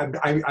do it.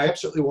 I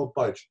absolutely won't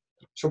budge."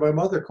 So my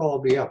mother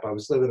called me up. I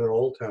was living in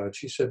Old Town.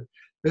 She said,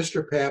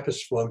 "Mr.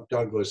 Pappas flunked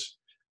Douglas,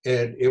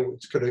 and he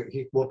won't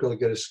be able to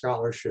get a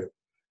scholarship,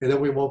 and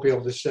then we won't be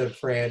able to send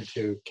Fran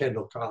to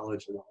Kendall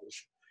College and all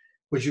this.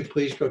 Would you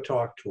please go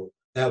talk to him?"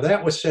 Now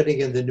that was sitting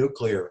in the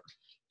nuclear.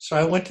 So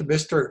I went to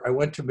Mr.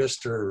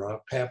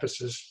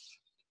 Pappas's,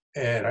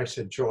 and I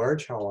said,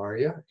 "George, how are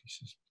you?" He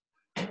says,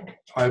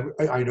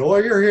 I know why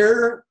you're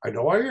here. I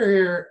know why you're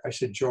here. I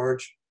said,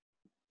 "George,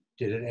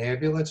 did an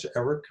ambulance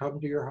ever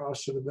come to your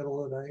house in the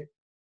middle of the night?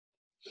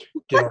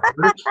 Did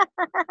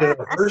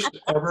a hearse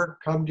ever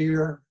come to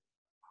your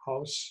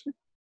house?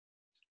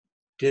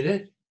 Did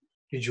it?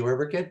 Did you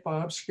ever get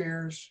bomb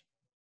scares?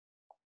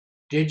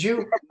 Did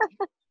you?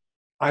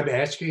 I'm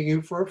asking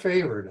you for a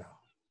favor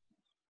now.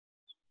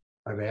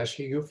 I'm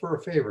asking you for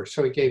a favor."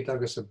 So he gave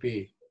Douglas a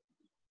B.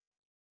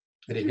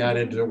 And he got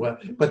into the,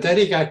 but then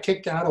he got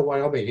kicked out of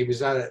Wyoming. He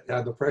was on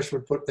the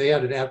freshman foot. They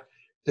had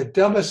the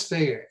dumbest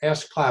thing.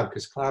 Ask Clown,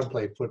 because Clown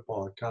played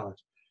football in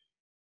college.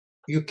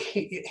 You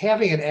can't,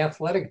 having an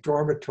athletic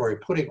dormitory,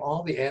 putting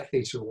all the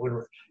athletes in one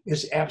room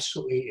is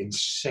absolutely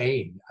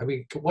insane. I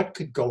mean, what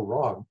could go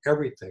wrong?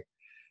 Everything.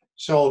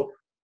 So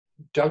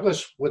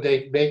Douglas, would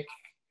they make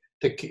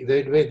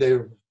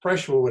the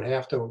freshmen would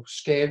have to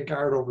stand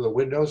guard over the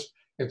windows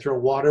and throw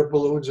water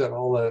balloons at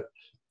all the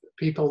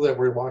people that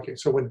were walking.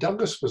 So when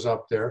Douglas was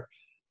up there,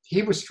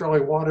 he was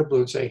throwing water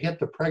balloons. They hit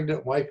the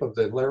pregnant wife of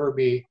the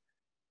Laramie,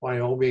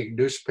 Wyoming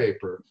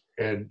newspaper,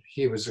 and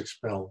he was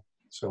expelled.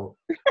 So,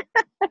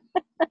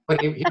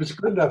 but he was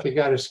good enough. He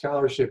got a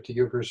scholarship to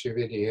University of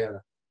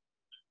Indiana,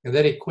 and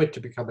then he quit to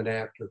become an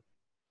actor.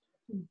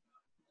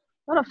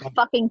 What a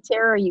fucking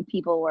terror you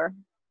people were.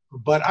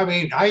 But I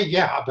mean,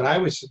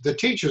 the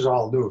teachers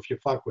all knew if you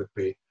fuck with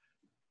me,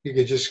 you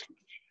could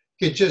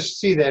just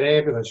see that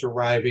ambulance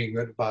arriving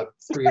at about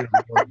 3 in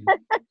the morning.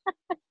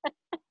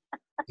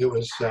 It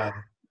was, and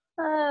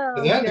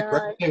then the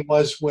great thing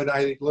was when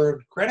I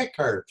learned credit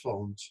card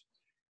phones.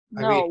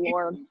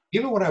 Lord.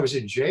 Even when I was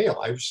in jail,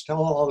 I was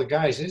telling all the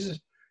guys,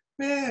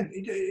 "Man,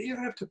 you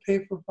don't have to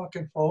pay for a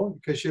fucking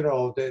phone," because,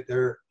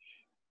 they're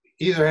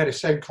either had to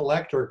send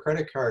collect or a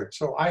credit card.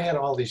 So I had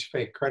all these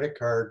fake credit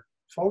card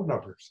phone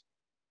numbers.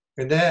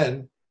 And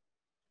then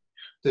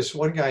this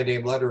one guy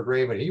named Leonard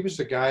Raymond, he was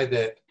the guy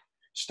that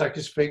stuck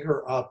his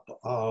finger up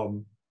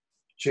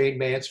Jane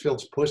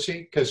Mansfield's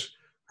pussy, because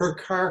her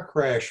car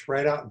crashed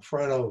right out in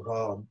front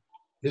of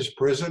his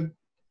prison,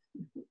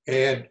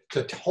 and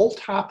the whole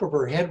top of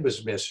her head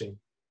was missing.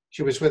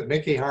 She was with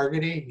Mickey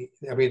Hargitay.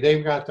 I mean,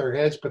 they got their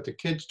heads, but the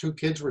two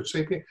kids were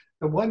sleeping.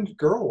 The one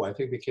girl, I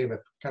think, became a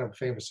kind of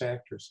famous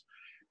actress,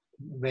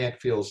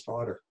 Mansfield's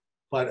daughter.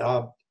 But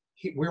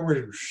we were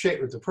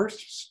the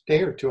first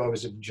day or two I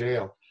was in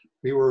jail.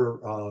 We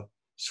were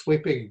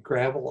sweeping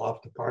gravel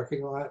off the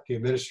parking lot, the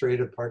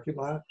administrative parking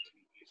lot.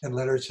 And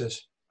Leonard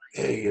says,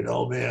 "Hey,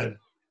 man,"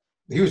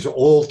 he was an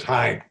old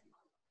time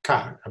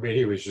cop. I mean,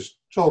 he was just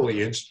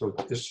totally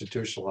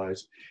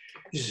institutionalized.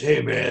 He says,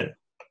 "Hey, man,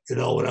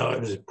 when I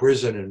was in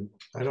prison in,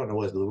 I don't know,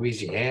 was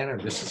Louisiana or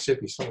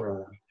Mississippi, somewhere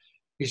around,"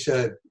 he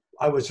said,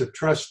 "I was a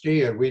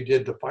trustee and we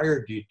did the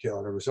fire detail.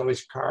 And there was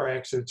always car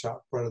accidents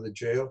out front of the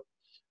jail.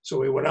 So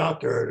we went out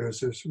there and there was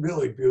this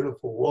really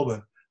beautiful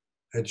woman,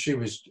 and she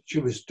was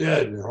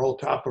dead, and the whole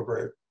top of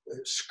her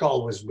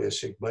skull was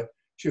missing, but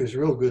she was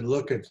real good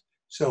looking.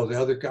 So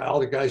all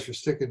the guys were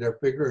sticking their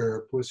finger in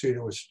her pussy and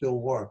it was still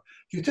warm.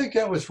 Do you think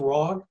that was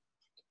wrong?"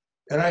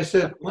 And I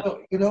said,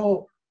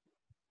 "Well,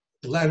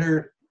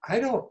 Leonard, I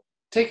don't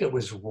think it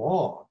was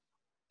wrong,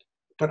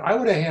 but I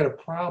would have had a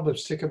problem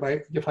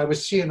if I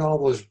was seeing all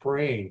those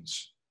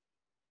brains."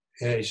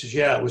 And he says,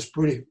 "Yeah, it was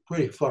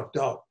pretty fucked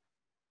up."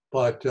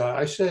 But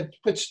I said,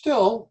 "But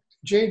still,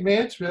 Jane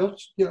Mansfield,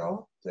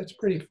 that's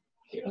pretty,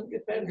 You don't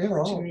get that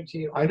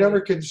opportunity. I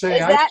never could say."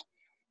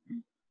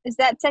 Is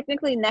that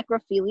technically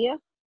necrophilia?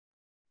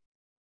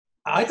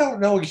 I don't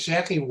know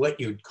exactly what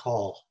you'd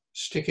call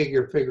sticking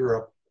your finger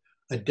up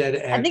a dead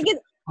actor's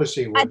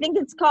pussy. I think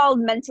it's called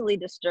mentally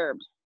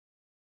disturbed.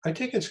 I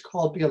think it's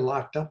called being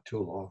locked up too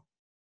long.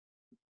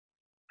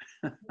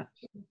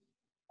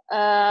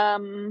 I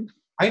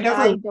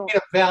never made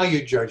a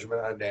value judgment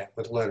on that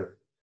with Leonard.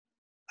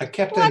 I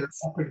kept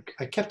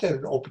it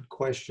an open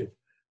question.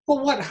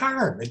 Well, what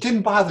harm? It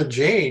didn't bother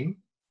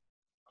Jane.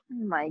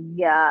 Oh my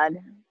God.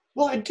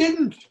 Well, it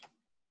didn't.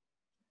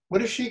 What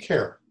does she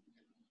care?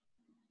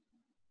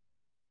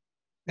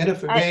 And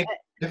if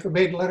it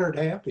made Leonard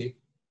happy.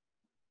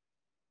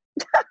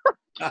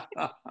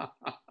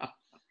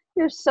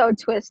 You're so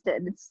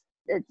twisted.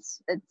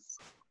 It's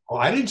Oh,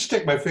 I didn't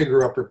stick my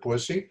finger up her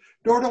pussy,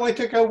 nor do I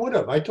think I would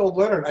have. I told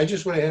Leonard I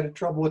just would have had in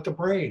trouble with the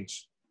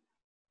brains.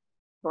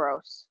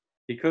 gross.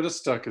 He could have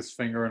stuck his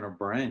finger in her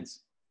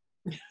brains.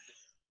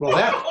 Well,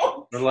 that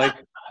Or like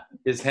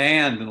his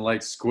hand and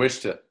like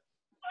squished it.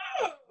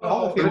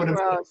 oh, if he would have,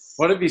 Gross.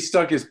 What if he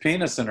stuck his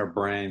penis in her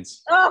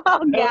brains? Oh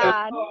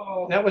God.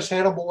 Oh, that was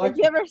Hannibal Did Lecter.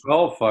 you ever?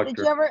 Oh, fuck Did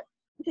her. you ever?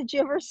 Did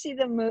you ever see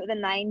the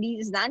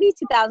 90s,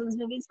 2000s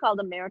movies called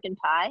American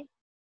Pie?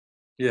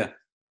 Yeah.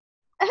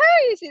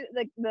 You see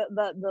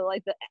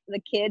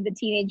the kid, the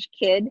teenage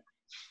kid,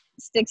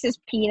 sticks his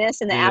penis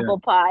in the Yeah. apple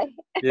pie.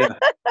 Yeah.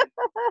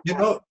 You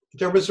know,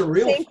 there was a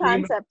real Same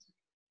famous, concept.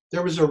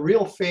 there was a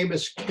real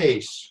famous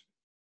case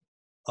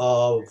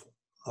of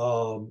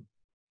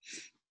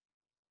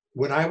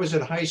when I was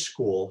in high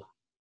school.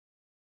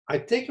 I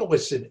think it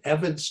was in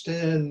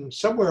Evanston,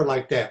 somewhere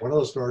like that, one of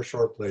those North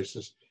Shore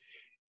places.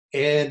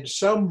 And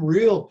some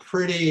real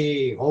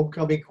pretty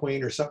homecoming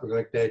queen or something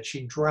like that,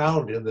 she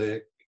drowned in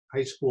the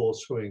high school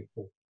swimming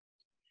pool.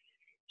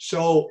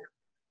 So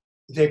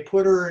they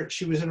put her,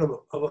 she was in a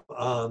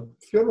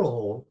funeral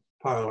home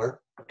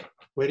parlor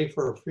waiting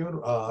for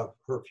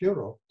her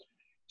funeral.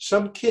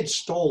 Some kid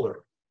stole her.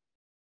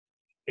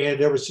 And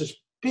there was this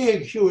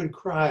big hue and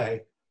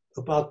cry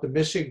about the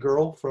missing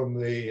girl from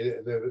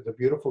the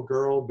beautiful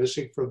girl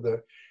missing from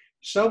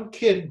some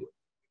kid.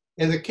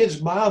 And the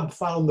kid's mom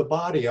found the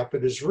body up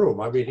in his room.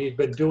 I mean, he'd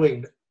been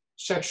doing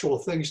sexual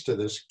things to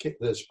this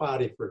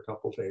body for a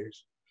couple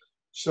days.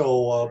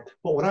 So,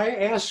 but when I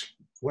asked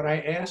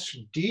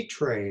D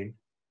Train,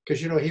 because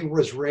he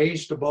was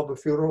raised above a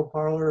funeral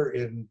parlor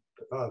in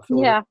Philadelphia.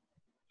 Yeah.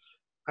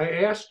 I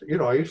asked,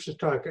 I used to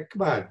talk.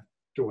 Come on,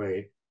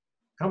 Dwayne,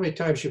 how many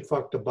times you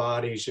fucked the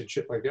bodies and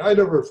shit like that? I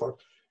never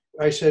fucked.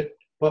 I said,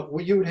 but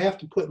you would have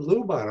to put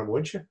lube on them,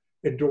 wouldn't you?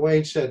 And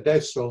Dwayne said,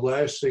 that's the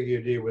last thing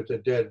you need with a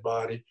dead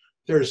body.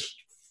 There's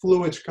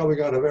fluids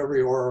coming out of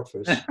every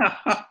orifice.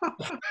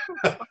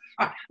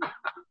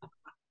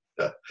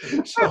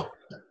 So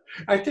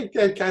I think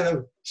that kind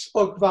of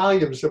spoke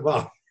volumes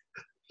about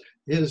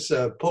his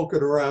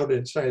poking around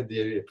inside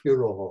the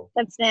funeral home.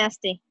 That's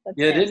nasty. That's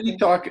Yeah, nasty.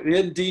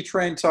 didn't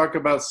D-Train talk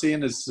about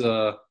seeing his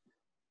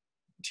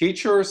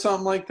teacher or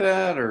something like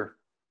that? Or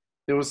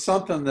it was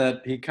something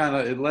that he kind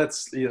of,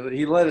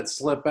 he let it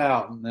slip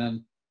out and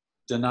then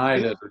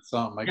denied it or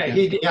something.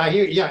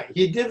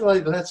 He did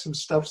let some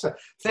stuff slip.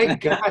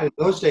 Thank God in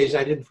those days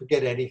I didn't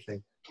forget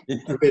anything.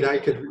 I mean, I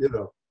could,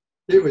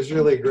 it was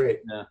really great.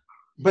 Yeah.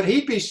 But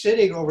he'd be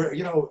sitting over,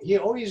 he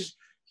always,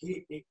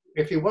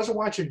 if he wasn't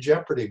watching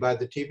Jeopardy by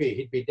the TV,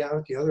 he'd be down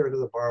at the other end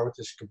of the bar with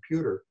his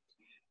computer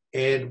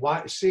and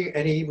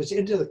and he was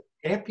into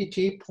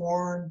amputee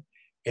porn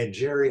and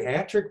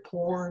geriatric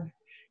porn.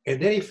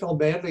 And then he fell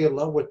madly in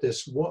love with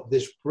this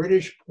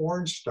British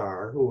porn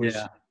star who was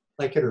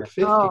like in her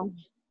 50s. Oh,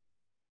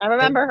 I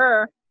remember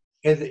her.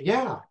 And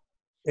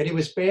he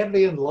was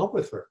madly in love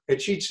with her.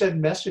 And she'd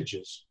send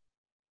messages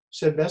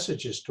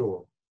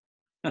to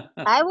him.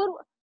 I would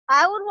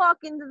walk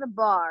into the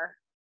bar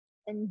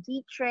and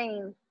D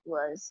Train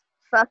was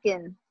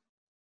fucking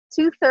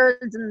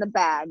 2/3 in the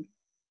bag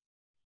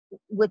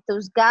with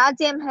those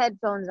goddamn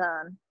headphones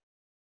on,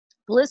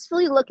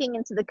 blissfully looking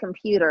into the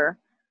computer,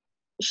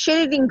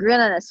 shit-eating grin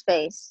on his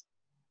face.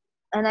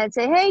 And I'd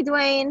say, hey,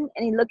 Dwayne.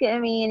 And he'd look at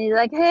me and he'd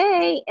like,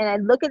 hey. And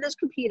I'd look at his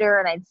computer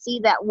and I'd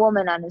see that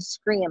woman on his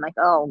screen. I'm like,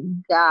 oh,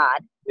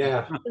 God.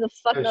 Yeah. Who the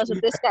fuck knows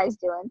what this guy's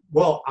doing?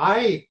 Well,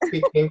 I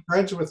became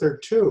friends with her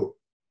too.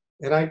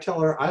 And I tell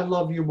her, I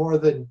love you more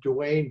than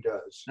Dwayne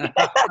does.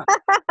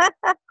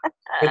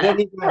 And then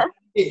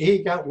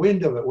he got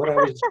wind of it when I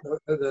was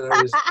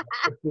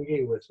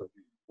competing with him.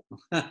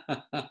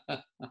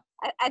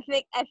 I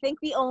think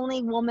the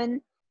only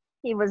woman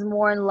he was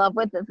more in love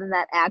with than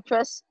that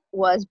actress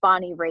was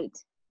Bonnie Raitt.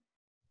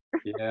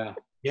 Yeah.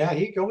 Yeah,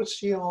 he'd go and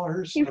see all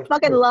her He stuff.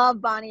 fucking too.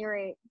 loved Bonnie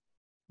Raitt.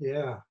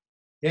 Yeah.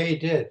 Yeah, he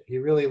did. He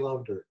really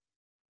loved her.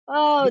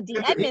 Oh,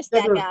 I miss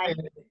that guy.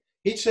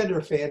 He'd send her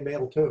fan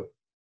mail too.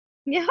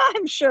 Yeah,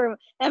 I'm sure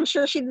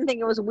she didn't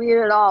think it was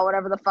weird at all,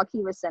 whatever the fuck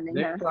he was sending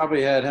her. Nick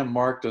probably had him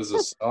marked as a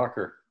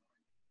stalker.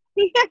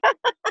 Well,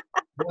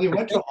 he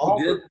went to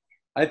Auburn.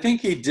 I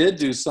think he did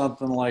do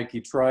something like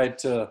he tried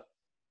to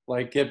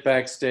like get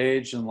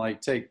backstage and like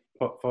take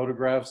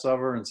photographs of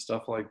her and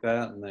stuff like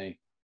that, and they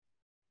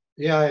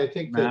Yeah, I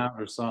think that.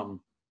 or something.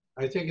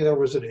 I think there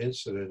was an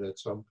incident at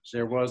some.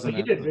 There wasn't.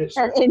 He didn't miss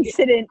An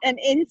it.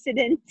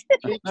 incident.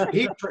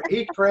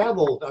 He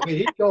traveled. I mean,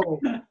 he'd go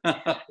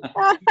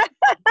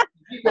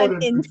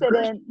An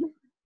incident.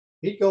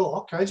 He'd go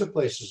all kinds of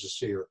places to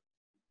see her.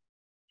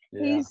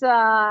 Yeah. He's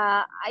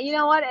you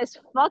know what? As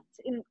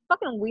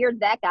fucking weird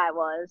that guy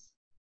was,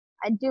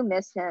 I do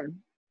miss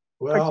him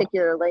Well,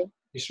 particularly.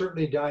 he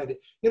certainly died.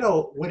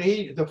 When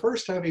the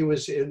first time he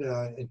was in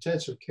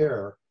intensive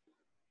care,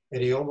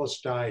 and he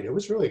almost died. It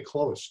was really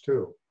close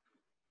too.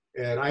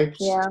 And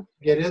to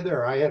get in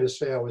there, I had to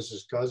say I was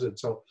his cousin.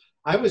 So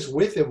I was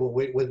with him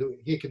when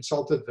he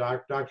consulted the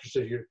doctor.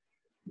 Said,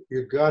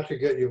 you've got to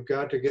get in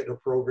a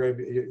program.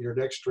 Your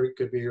next drink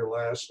could be your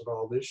last, and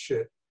all this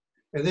shit.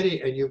 And then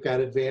you've got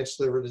advanced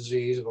liver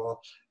disease and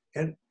all.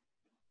 And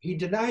he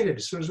denied it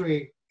as soon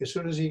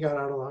as he got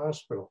out of the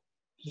hospital.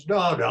 He says,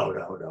 no,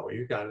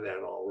 you got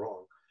that all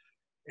wrong.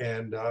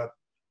 And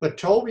but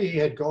Toby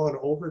had gone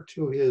over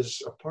to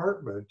his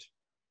apartment.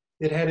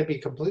 It had to be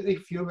completely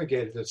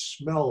fumigated. The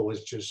smell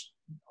was just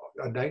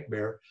a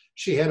nightmare.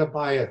 She had to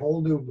buy a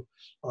whole new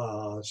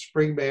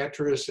spring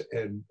mattress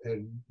and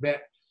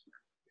bed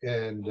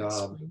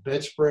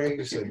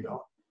springs, and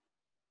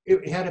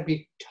it had to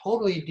be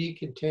totally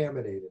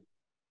decontaminated.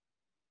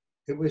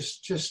 It was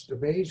just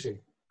amazing.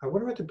 I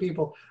wonder what the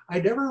people. I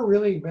never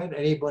really met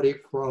anybody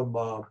from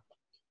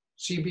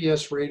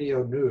CBS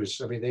Radio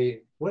News. I mean, I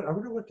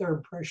wonder what their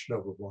impression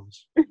of it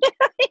was.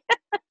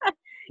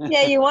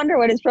 Yeah, you wonder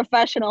what his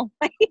professional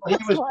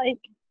was like.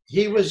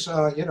 He was,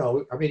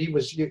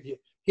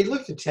 he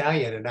looked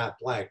Italian and not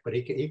black, but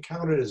he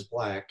counted as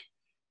black.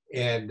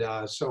 And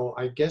so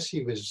I guess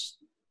he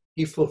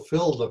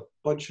fulfilled a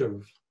bunch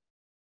of,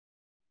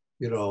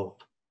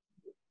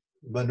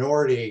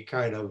 minority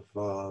kind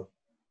of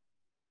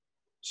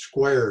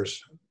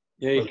squares.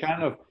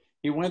 Yeah,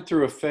 he went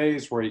through a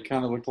phase where he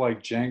kind of looked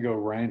like Django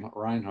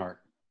Reinhardt.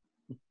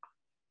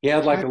 He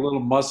had like a little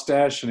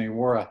mustache and he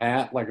wore a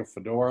hat like a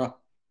fedora.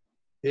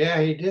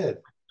 Yeah, he did.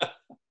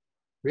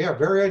 Yeah,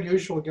 very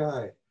unusual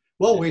guy.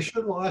 Well, we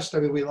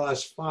we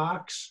lost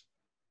Fox.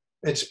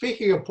 And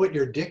speaking of putting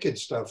your dick in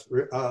stuff,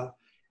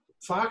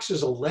 Fox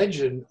is a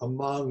legend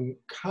among,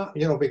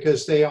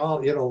 because they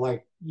all,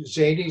 like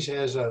Zanies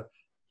has a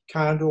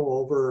condo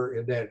over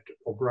in that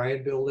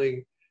O'Brien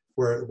building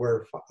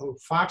where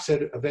Fox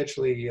had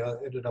eventually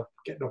ended up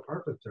getting an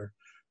apartment there.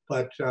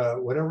 But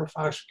whenever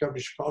Fox would come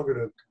to Chicago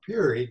to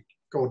appear, he'd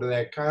go to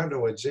that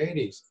condo at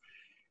Zanies.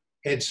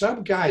 And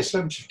some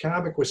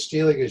comic was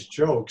stealing his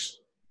jokes.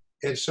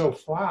 And so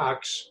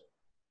Fox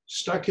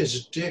stuck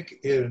his dick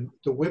in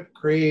the whipped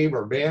cream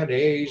or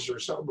mayonnaise or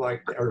something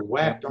like that, or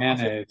whacked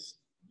mayonnaise.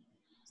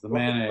 The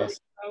mayonnaise.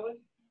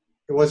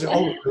 It was.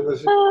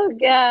 Oh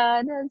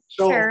God, that's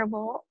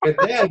terrible. And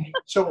then,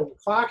 so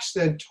Fox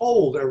then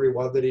told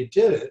everyone that he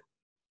did it.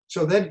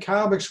 So then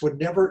comics would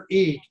never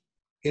eat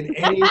in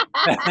any.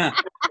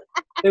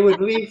 They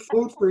would leave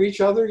food for each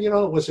other.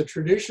 It was a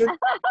tradition.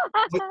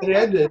 But it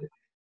ended.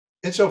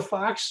 And so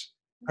Fox,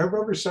 I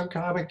remember some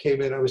comic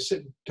came in. I was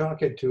sitting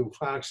talking to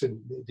Fox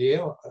in the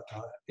ale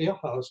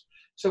house.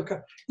 So,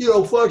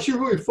 Fox, you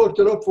really fucked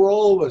it up for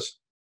all of us.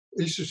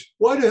 He says,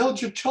 "Why the hell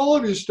did you tell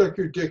him you stuck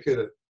your dick in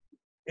it?"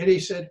 And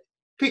he said,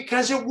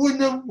 "Because it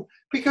wouldn't have.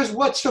 Because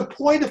what's the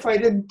point if I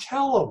didn't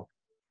tell him?"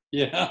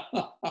 Yeah.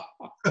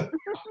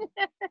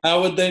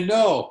 How would they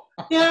know?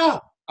 Yeah.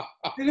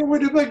 And it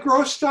would have been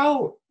grossed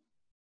out.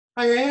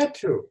 I had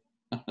to.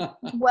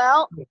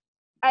 Well,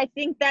 I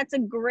think that's a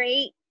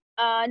great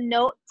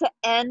note to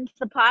end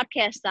the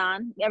podcast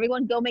on.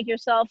 Everyone go make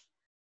yourself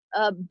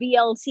a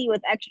BLT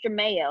with extra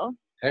mayo.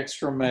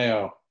 Extra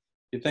mayo.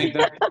 You think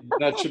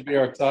that should be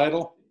our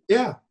title?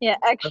 Yeah. Yeah,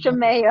 extra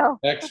mayo.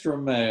 Extra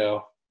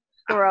mayo.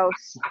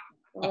 Gross.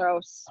 All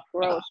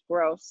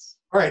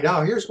right,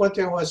 now here's one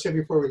thing I want to say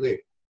before we leave.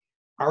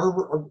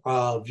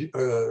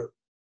 Our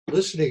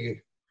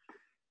listening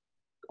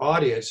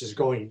audience is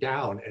going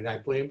down, and I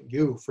blame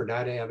you for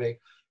not having.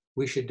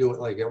 We should do it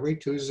like every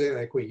Tuesday,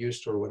 like we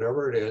used to, or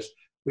whatever it is.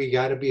 We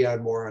got to be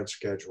more on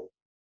schedule.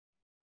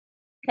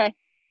 Okay.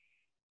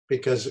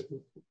 Because,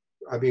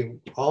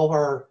 all of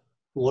our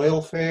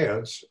loyal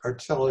fans are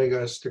telling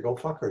us to go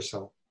fuck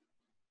ourselves.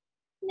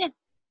 Yeah.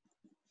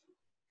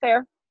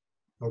 Fair.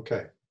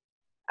 Okay.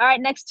 All right,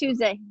 next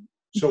Tuesday.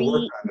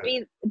 So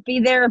be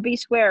there or be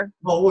square.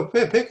 Well, we'll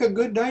pick a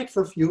good night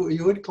for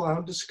you and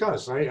Clown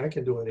discuss. I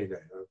can do any night.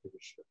 I don't give a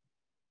shit.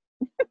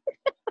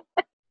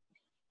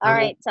 All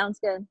right, sounds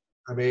good.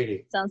 I'm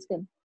 80. Sounds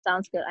good.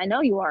 I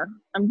know you are.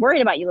 I'm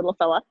worried about you, little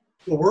fella.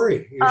 Well,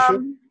 worry.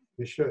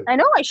 You should. I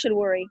know I should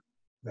worry.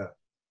 Yeah.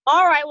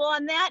 All right, well,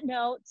 on that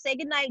note, say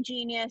goodnight,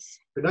 genius.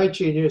 Good night,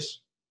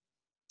 genius.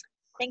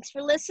 Thanks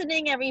for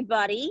listening,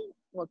 everybody.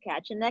 We'll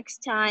catch you next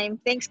time.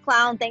 Thanks,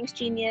 Clown. Thanks,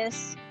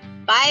 genius.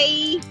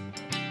 Bye.